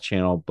co-founded Wealth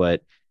Channel,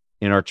 but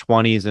in our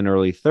 20s and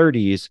early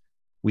 30s,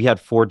 we had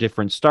 4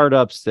 different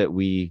startups that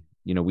we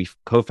we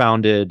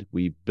co-founded,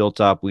 we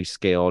built up, we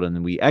scaled, and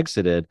then we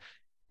exited.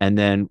 And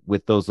then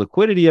with those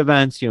liquidity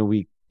events,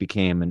 we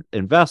became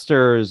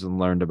investors and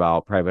learned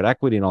about private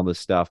equity and all this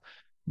stuff.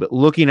 But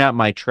looking at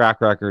my track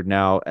record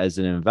now as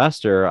an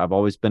investor, I've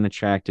always been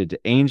attracted to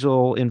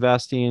angel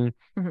investing,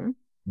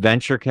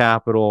 venture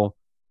capital,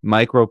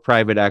 micro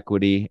private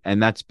equity.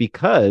 And that's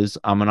because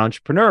I'm an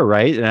entrepreneur,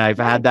 right? And I've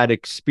had that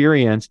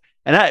experience.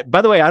 And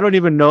by the way, I don't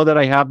even know that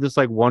I have this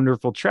like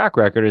wonderful track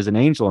record as an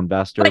angel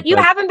investor. But you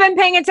haven't been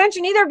paying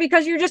attention either,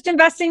 because you're just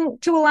investing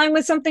to align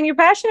with something you're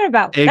passionate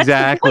about.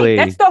 Exactly.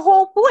 That's the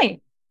whole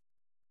point.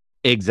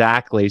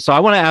 Exactly. So I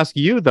want to ask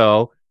you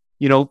though,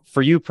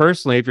 for you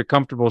personally, if you're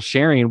comfortable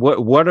sharing,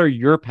 what are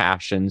your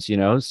passions,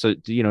 so,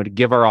 to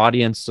give our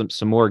audience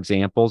some more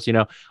examples.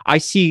 I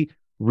see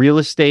real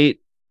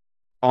estate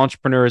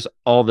entrepreneurs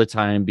all the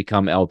time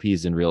become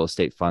LPs in real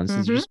estate funds.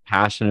 They're just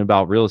passionate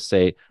about real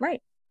estate.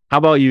 Right. How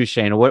about you,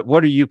 Shana?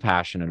 What are you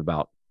passionate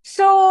about?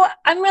 So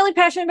I'm really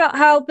passionate about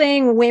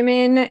helping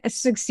women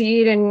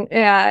succeed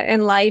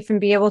in life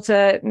and be able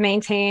to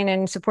maintain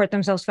and support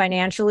themselves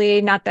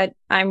financially. Not that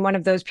I'm one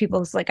of those people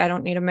who's like, I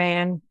don't need a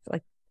man.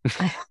 Like,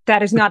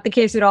 that is not the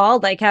case at all.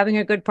 Like, having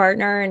a good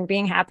partner and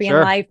being happy in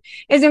life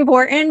is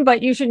important,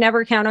 but you should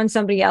never count on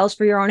somebody else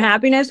for your own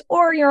happiness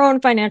or your own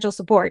financial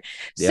support.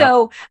 Yeah.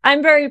 So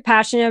I'm very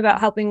passionate about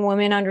helping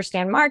women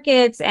understand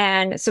markets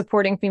and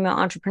supporting female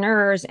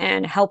entrepreneurs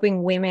and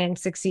helping women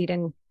succeed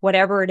in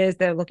whatever it is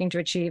they're looking to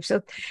achieve.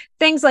 So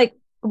things like,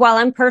 while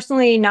I'm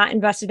personally not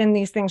invested in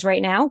these things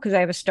right now because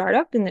I have a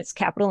startup and it's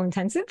capital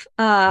intensive,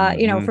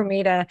 for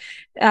me to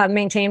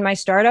maintain my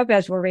startup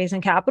as we're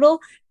raising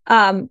capital,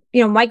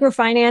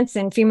 microfinance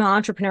and female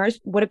entrepreneurs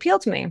would appeal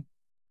to me.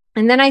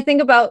 And then I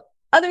think about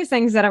other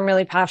things that I'm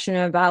really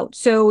passionate about.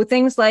 So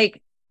things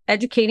like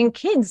educating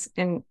kids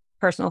in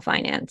personal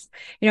finance,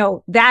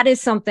 that is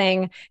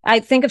something. I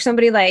think of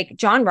somebody like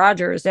John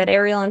Rogers at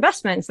Ariel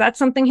Investments. That's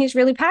something he's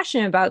really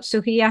passionate about.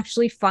 So he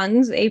actually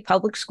funds a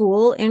public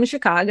school in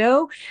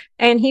Chicago,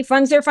 and he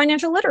funds their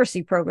financial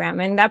literacy program,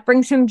 and that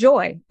brings him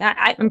joy.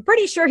 I'm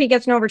pretty sure he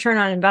gets no return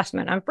on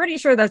investment. I'm pretty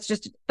sure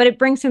but it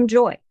brings him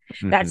joy.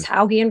 That's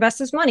how he invests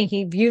his money.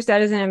 He views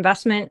that as an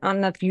investment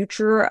on the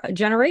future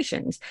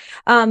generations.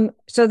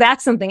 So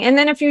that's something. And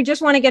then if you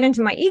just want to get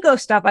into my ego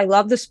stuff, I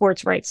love the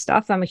sports rights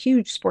stuff. I'm a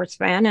huge sports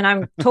fan, and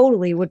I'm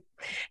totally would,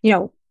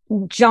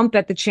 jump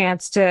at the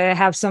chance to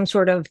have some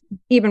sort of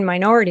even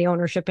minority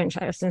ownership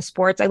interest in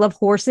sports. I love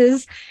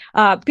horses.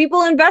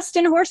 People invest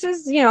in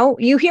horses.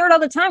 You hear it all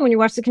the time when you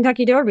watch the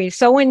Kentucky Derby.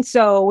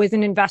 So-and-so is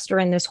an investor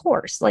in this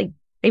horse. Like,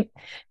 when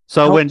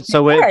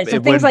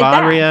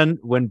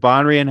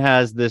Bonrian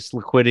has this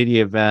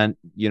liquidity event,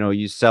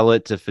 you sell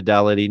it to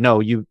Fidelity.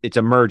 No, it's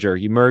a merger.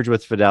 You merge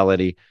with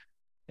Fidelity,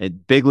 a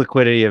big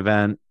liquidity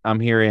event. I'm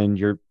hearing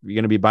you're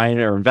going to be buying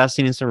or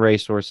investing in some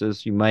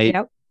racehorses. You might,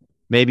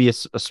 maybe a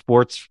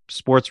sports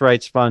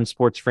rights fund,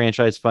 sports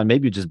franchise fund.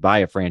 Maybe you just buy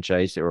a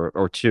franchise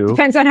or two.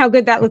 Depends on how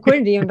good that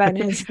liquidity event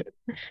is.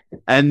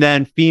 And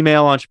then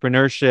female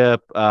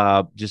entrepreneurship,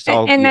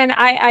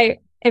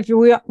 if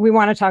we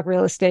want to talk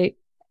real estate,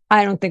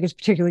 I don't think it's a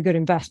particularly good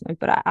investment,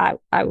 but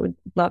I would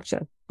love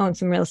to own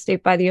some real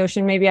estate by the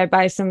ocean. Maybe I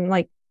buy some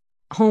like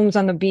homes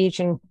on the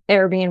beach and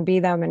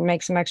Airbnb them and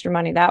make some extra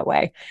money that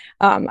way.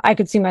 I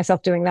could see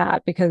myself doing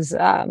that because,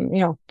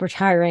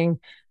 retiring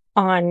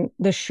on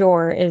the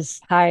shore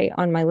is high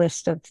on my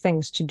list of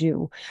things to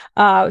do.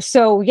 These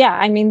are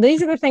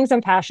the things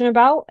I'm passionate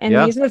about. And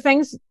these are the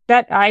things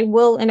that I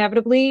will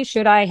inevitably,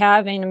 should I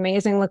have an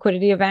amazing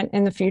liquidity event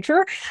in the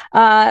future,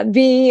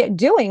 be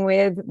doing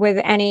with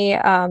any,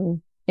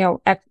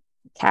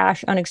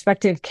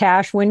 unexpected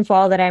cash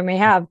windfall that I may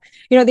have.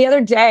 The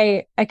other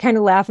day, I kind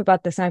of laugh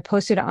about this and I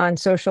posted it on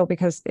social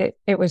because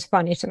it was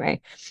funny to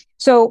me.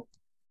 So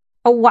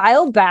a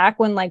while back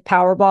when like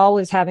Powerball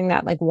was having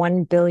that like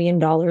 $1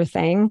 billion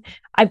thing,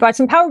 I bought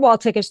some Powerball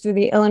tickets through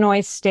the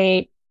Illinois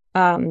State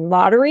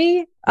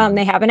Lottery.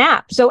 They have an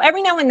app. So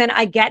every now and then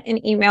I get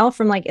an email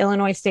from like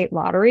Illinois State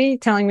Lottery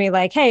telling me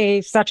like,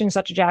 hey, such and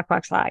such a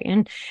jackpot's high.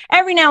 And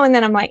every now and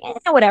then I'm like,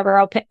 whatever,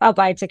 I'll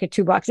buy a ticket,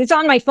 $2. It's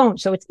on my phone,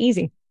 so it's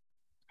easy.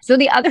 So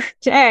the other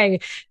day,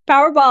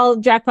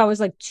 Powerball jackpot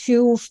was like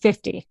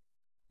 250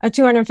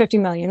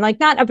 million, like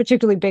not a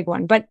particularly big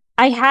one, but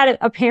I had it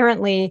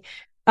apparently.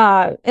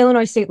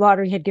 Illinois State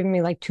Lottery had given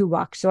me like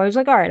 $2. So I was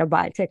like, all right, I'll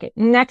buy a ticket.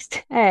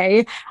 Next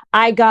day,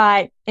 I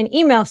got an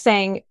email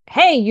saying,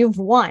 hey, you've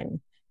won.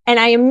 And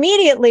I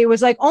immediately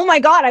was like, oh my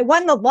God, I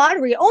won the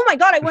lottery. Oh my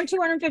God, I won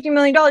 $250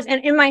 million.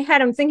 And in my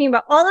head, I'm thinking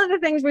about all of the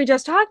things we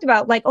just talked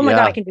about. Like, oh my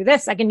God, I can do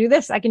this. I can do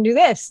this. I can do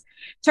this.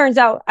 Turns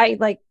out I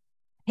like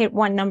hit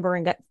one number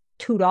and got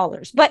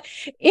 $2. But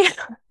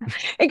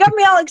it got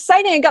me all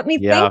excited. It got me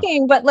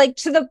thinking. But like,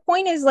 to the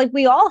point is like,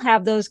 we all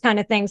have those kind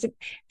of things. If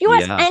you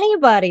ask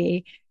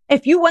anybody,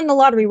 if you won the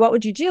lottery, what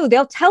would you do?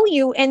 They'll tell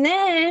you. And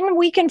then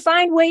we can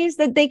find ways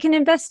that they can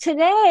invest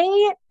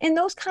today in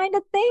those kind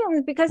of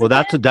things. Because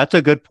that's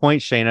a good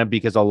point, Shana,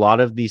 because a lot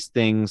of these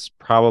things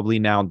probably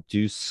now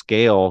do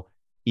scale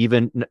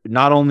even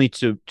not only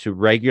to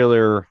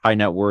regular high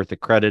net worth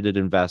accredited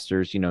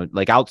investors,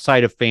 like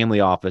outside of family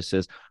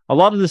offices. A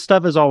lot of this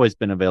stuff has always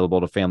been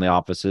available to family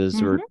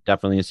offices or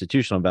definitely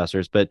institutional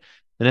investors, but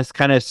then it's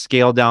kind of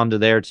scaled down to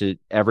there to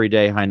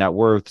everyday high net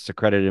worths,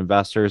 accredited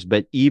investors,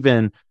 but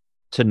even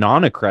to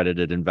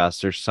non-accredited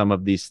investors, some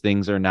of these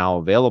things are now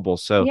available.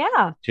 So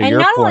yeah. to And your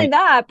not only point,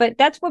 that, but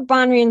that's what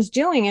Bonrian's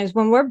doing is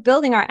when we're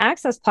building our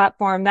access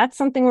platform, that's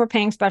something we're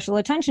paying special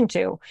attention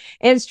to,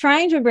 is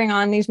trying to bring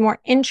on these more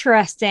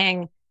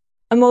interesting,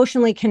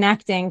 emotionally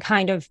connecting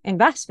kind of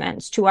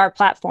investments to our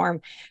platform,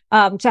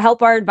 to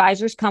help our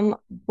advisors come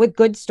with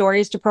good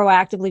stories to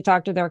proactively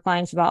talk to their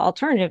clients about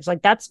alternatives.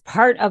 Like that's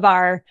part of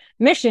our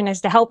mission, is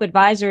to help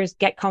advisors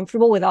get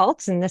comfortable with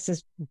alts. And this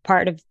is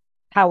part of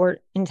how we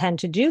intend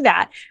to do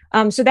that.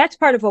 So that's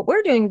part of what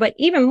we're doing. But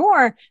even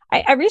more,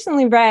 I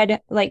recently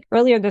read, like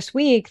earlier this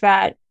week,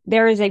 that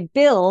there is a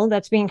bill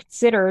that's being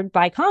considered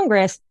by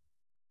Congress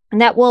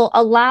that will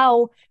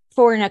allow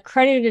for an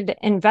accredited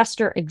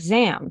investor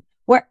exam,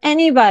 where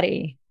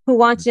anybody who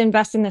wants to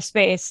invest in the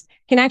space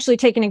can actually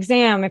take an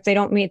exam if they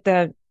don't meet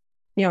the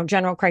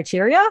general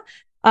criteria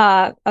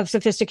of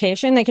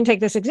sophistication. They can take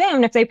this exam,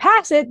 and if they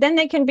pass it, then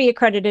they can be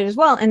accredited as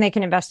well, and they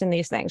can invest in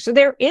these things. So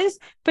there is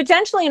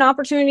potentially an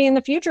opportunity in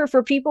the future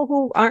for people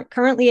who aren't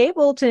currently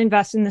able to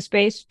invest in the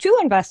space to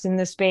invest in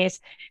this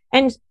space.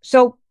 And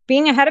so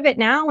being ahead of it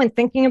now and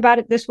thinking about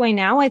it this way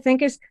now, I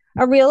think is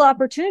a real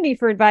opportunity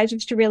for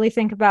advisors to really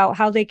think about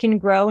how they can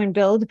grow and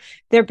build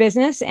their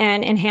business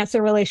and enhance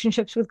their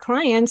relationships with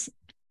clients.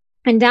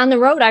 And down the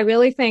road, I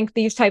really think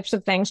these types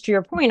of things, to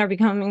your point, are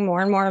becoming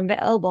more and more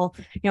available.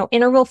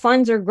 Interval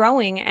funds are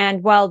growing.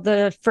 And while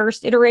the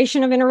first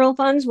iteration of interval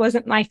funds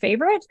wasn't my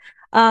favorite,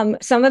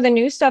 some of the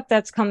new stuff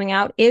that's coming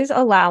out is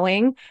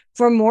allowing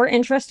for more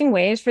interesting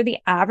ways for the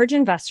average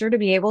investor to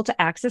be able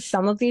to access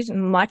some of these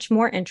much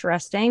more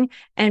interesting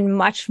and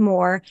much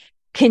more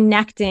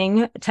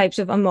connecting types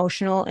of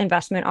emotional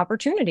investment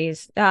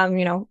opportunities.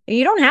 You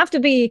don't have to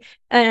be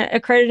an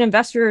accredited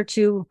investor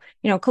to,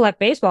 collect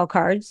baseball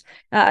cards.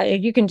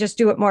 You can just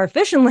do it more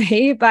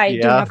efficiently by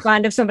doing a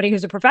fund of somebody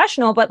who's a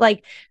professional. But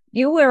like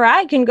you or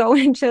I can go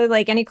into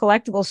like any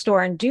collectible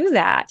store and do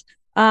that.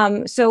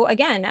 So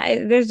again,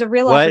 there's a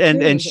real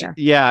opportunity here.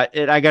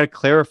 I got to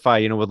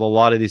clarify, with a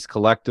lot of these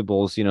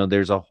collectibles,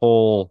 there's a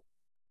whole,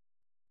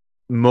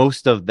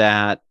 most of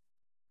that,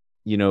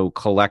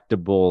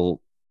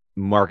 collectible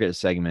market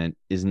segment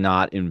is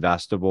not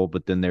investable,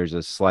 but then there's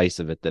a slice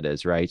of it that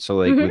is, right? So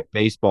like with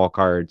baseball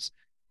cards,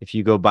 if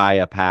you go buy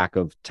a pack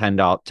of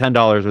 $10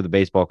 worth of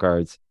baseball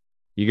cards,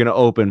 you're going to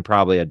open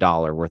probably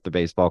 $1 worth of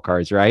baseball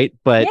cards, right?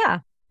 But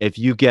if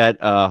you get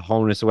a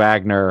Honus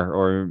Wagner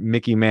or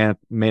Mickey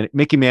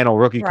Mantle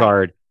rookie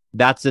card,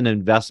 that's an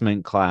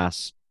investment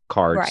class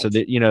card. Right. So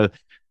that,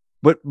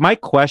 but my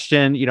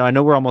question, I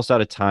know we're almost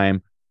out of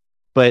time,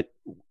 but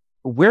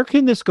where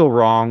can this go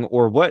wrong,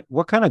 or what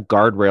kind of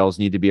guardrails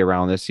need to be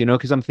around this?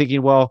 Because I'm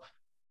thinking, well,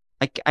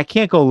 I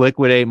can't go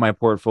liquidate my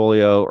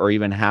portfolio or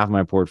even half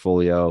my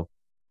portfolio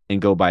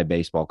and go buy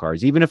baseball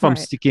cards. Even if I'm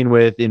sticking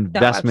with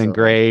investment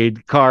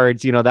grade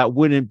cards, that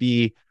wouldn't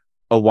be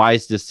a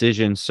wise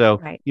decision. So,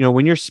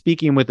 when you're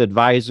speaking with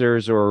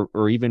advisors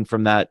or even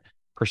from that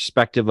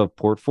perspective of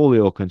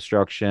portfolio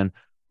construction,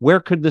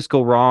 where could this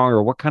go wrong,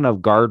 or what kind of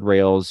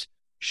guardrails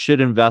should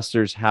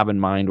investors have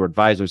in mind or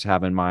advisors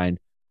have in mind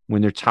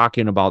when they're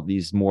talking about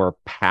these more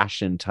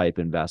passion type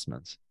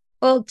investments?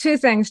 Well, two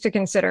things to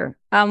consider.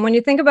 When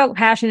you think about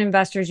passion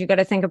investors, you got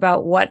to think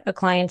about what a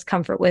client's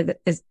comfort with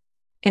is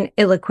in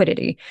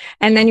illiquidity.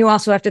 And then you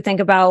also have to think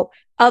about,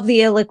 of the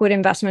illiquid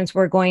investments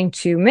we're going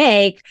to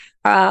make,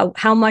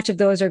 how much of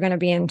those are going to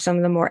be in some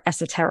of the more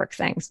esoteric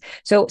things.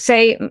 So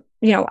say,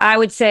 I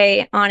would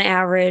say on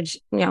average,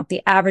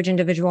 the average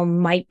individual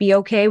might be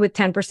okay with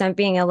 10%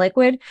 being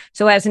illiquid.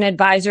 So as an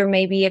advisor,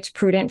 maybe it's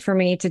prudent for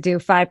me to do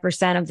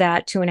 5% of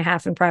that,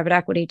 2.5 in private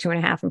equity,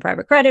 2.5 in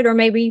private credit, or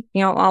maybe,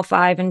 all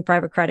 5 in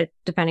private credit,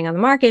 depending on the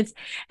markets,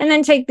 and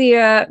then take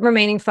the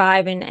remaining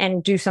 5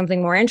 and do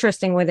something more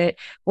interesting with it,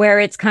 where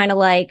it's kind of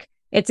like,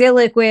 it's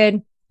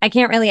illiquid, I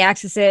can't really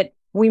access it.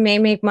 We may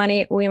make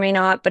money, we may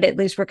not, but at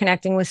least we're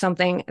connecting with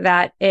something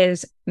that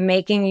is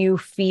making you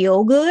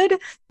feel good.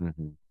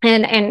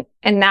 And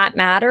that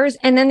matters.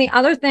 And then the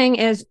other thing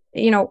is,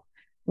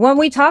 when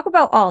we talk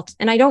about alts,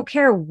 and I don't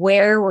care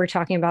where we're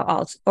talking about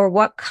alts or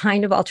what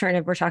kind of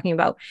alternative we're talking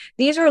about,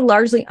 these are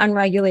largely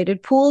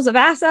unregulated pools of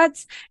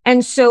assets.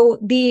 And so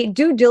the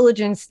due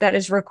diligence that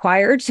is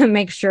required to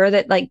make sure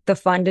that like the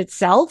fund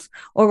itself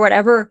or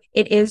whatever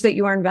it is that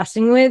you are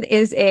investing with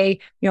is a,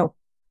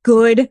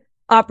 good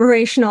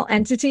operational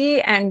entity,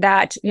 and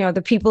that,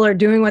 the people are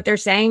doing what they're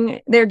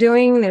saying they're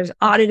doing. There's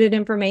audited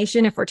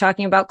information. If we're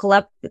talking about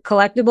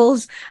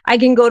collectibles, I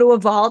can go to a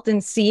vault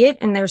and see it,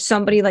 and there's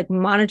somebody like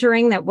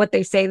monitoring that what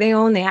they say they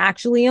own, they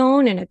actually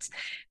own, and it's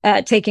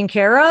taken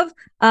care of.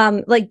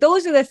 Like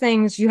those are the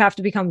things you have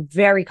to become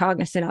very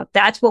cognizant of.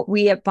 That's what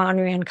we at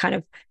Bonrian kind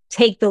of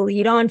take the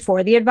lead on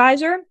for the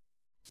advisor.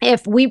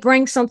 if we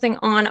bring something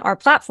on our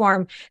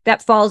platform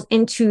that falls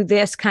into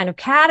this kind of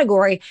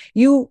category,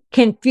 you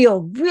can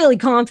feel really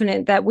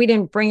confident that we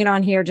didn't bring it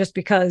on here just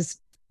because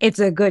it's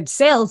a good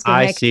sales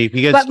gimmick, I see.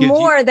 Because but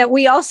more that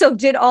we also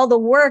did all the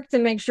work to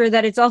make sure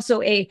that it's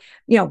also a,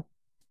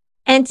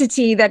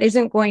 entity that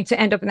isn't going to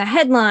end up in the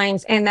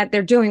headlines, and that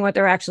they're doing what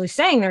they're actually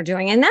saying they're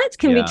doing. And that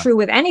can be true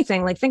with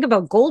anything. Like, think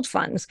about gold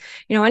funds,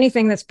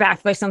 anything that's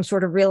backed by some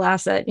sort of real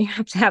asset. You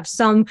have to have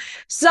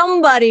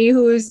somebody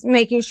who's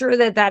making sure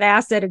that that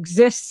asset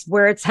exists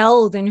where it's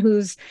held, and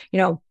who's,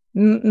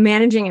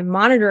 managing and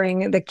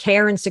monitoring the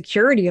care and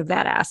security of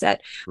that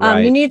asset.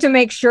 Right. You need to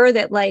make sure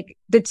that like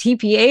the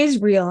TPA is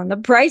real, and the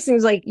pricing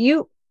is like,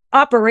 you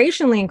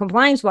operationally and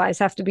compliance wise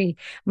have to be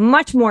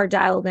much more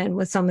dialed in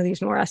with some of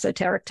these more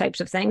esoteric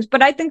types of things.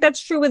 But I think that's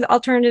true with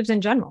alternatives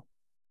in general.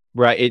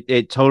 Right.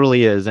 It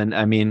totally is. And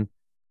I mean,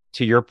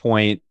 to your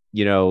point,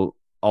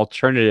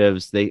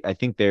 alternatives, I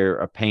think they're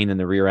a pain in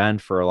the rear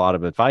end for a lot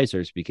of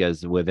advisors,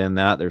 because within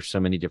that, there's so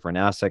many different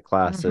asset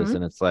classes.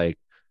 And it's like,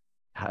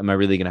 am I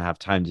really going to have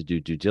time to do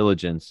due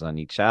diligence on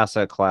each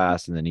asset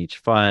class and then each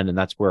fund? And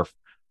that's where a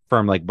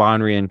firm like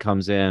Bonrian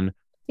comes in.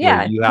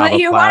 Yeah, but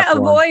you want to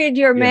avoid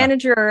your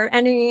manager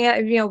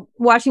ending,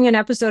 watching an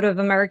episode of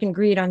American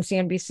Greed on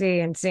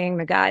CNBC and seeing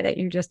the guy that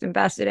you just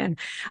invested in.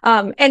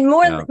 And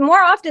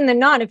more often than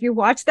not, if you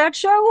watch that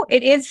show,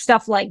 it is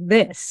stuff like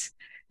this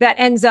that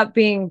ends up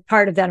being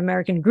part of that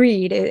American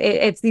Greed.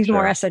 It's these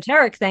more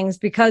esoteric things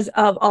because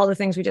of all the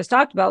things we just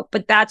talked about.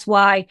 But that's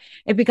why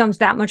it becomes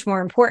that much more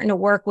important to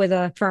work with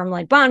a firm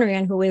like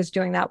Bonrian, who is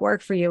doing that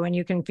work for you. And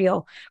you can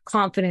feel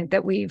confident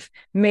that we've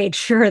made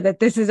sure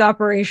that this is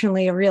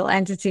operationally a real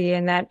entity,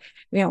 and that,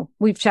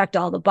 we've checked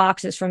all the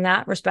boxes from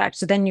that respect.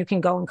 So then you can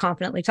go and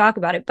confidently talk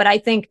about it. But I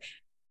think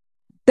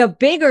the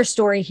bigger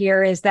story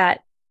here is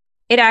that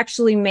it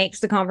actually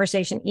makes the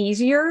conversation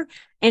easier.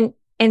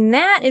 And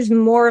that is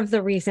more of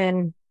the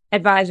reason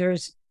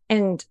advisors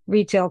and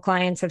retail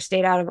clients have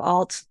stayed out of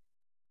alts,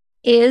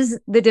 is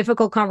the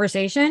difficult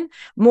conversation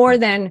more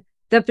than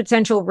the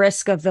potential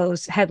risk of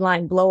those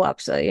headline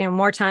blowups.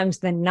 More times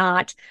than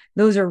not,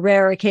 those are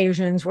rare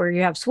occasions where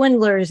you have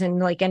swindlers, and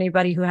like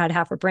anybody who had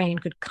half a brain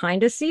could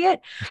kind of see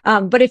it.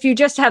 But if you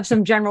just have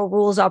some general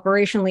rules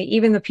operationally,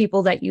 even the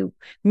people that you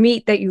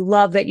meet, that you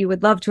love, that you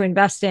would love to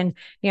invest in,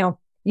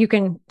 you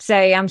can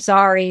say, I'm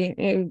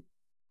sorry,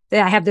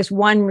 I have this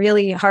one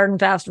really hard and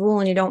fast rule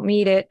and you don't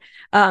meet it.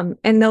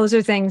 And those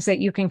are things that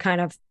you can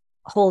kind of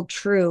hold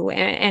true.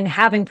 And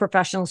having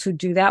professionals who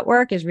do that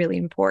work is really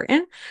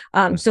important.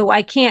 So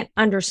I can't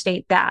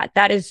understate that.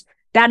 That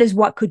is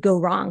what could go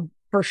wrong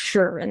for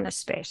sure in this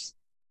space.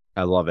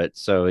 I love it.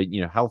 So,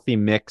 healthy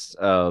mix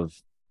of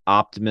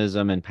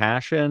optimism and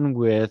passion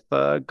with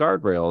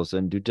guardrails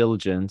and due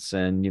diligence,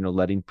 and,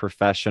 letting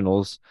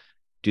professionals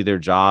do their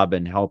job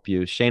and help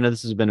you. Shana,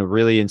 this has been a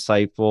really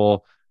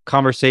insightful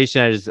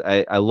conversation.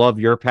 I love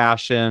your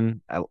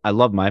passion. I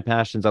love my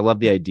passions. I love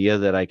the idea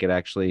that I could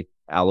actually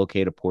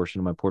allocate a portion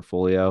of my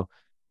portfolio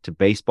to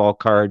baseball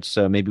cards.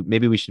 So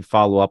maybe we should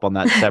follow up on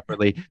that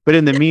separately. But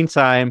in the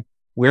meantime,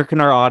 where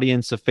can our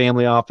audience of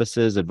family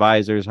offices,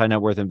 advisors, high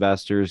net worth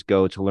investors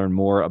go to learn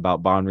more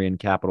about Bonrian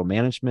Capital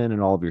Management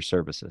and all of your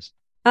services?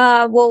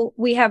 Well,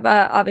 we have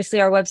obviously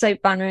our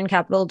website,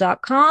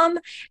 bonriancapital.com.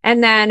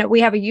 And then we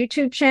have a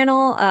YouTube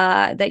channel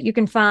that you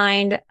can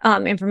find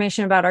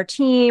information about our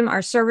team,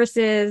 our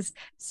services,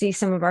 see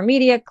some of our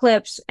media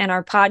clips, and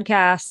our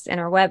podcasts and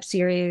our web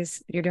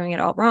series, You're Doing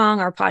It All Wrong,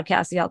 our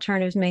podcast, The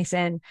Alternatives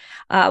Mason,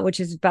 which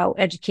is about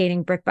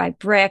educating brick by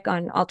brick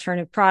on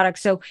alternative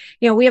products. So,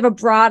 we have a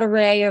broad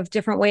array of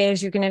different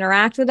ways you can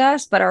interact with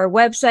us, but our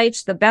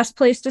website's the best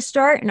place to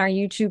start, and our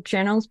YouTube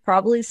channel is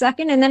probably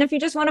second. And then if you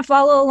just want to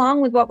follow along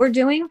with what we're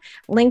doing,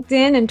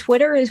 LinkedIn and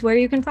Twitter is where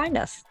you can find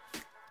us.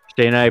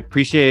 Shana, I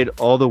appreciate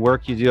all the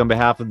work you do on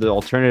behalf of the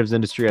alternatives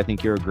industry. I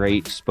think you're a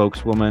great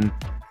spokeswoman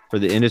for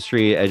the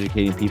industry,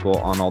 educating people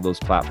on all those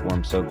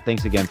platforms. So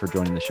thanks again for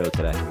joining the show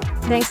today.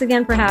 Thanks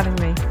again for having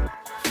me.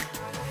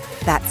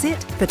 That's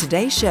it for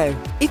today's show.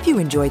 If you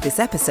enjoyed this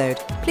episode,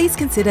 please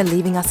consider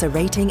leaving us a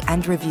rating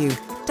and review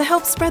to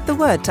help spread the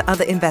word to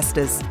other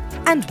investors.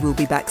 And we'll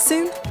be back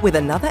soon with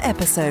another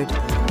episode.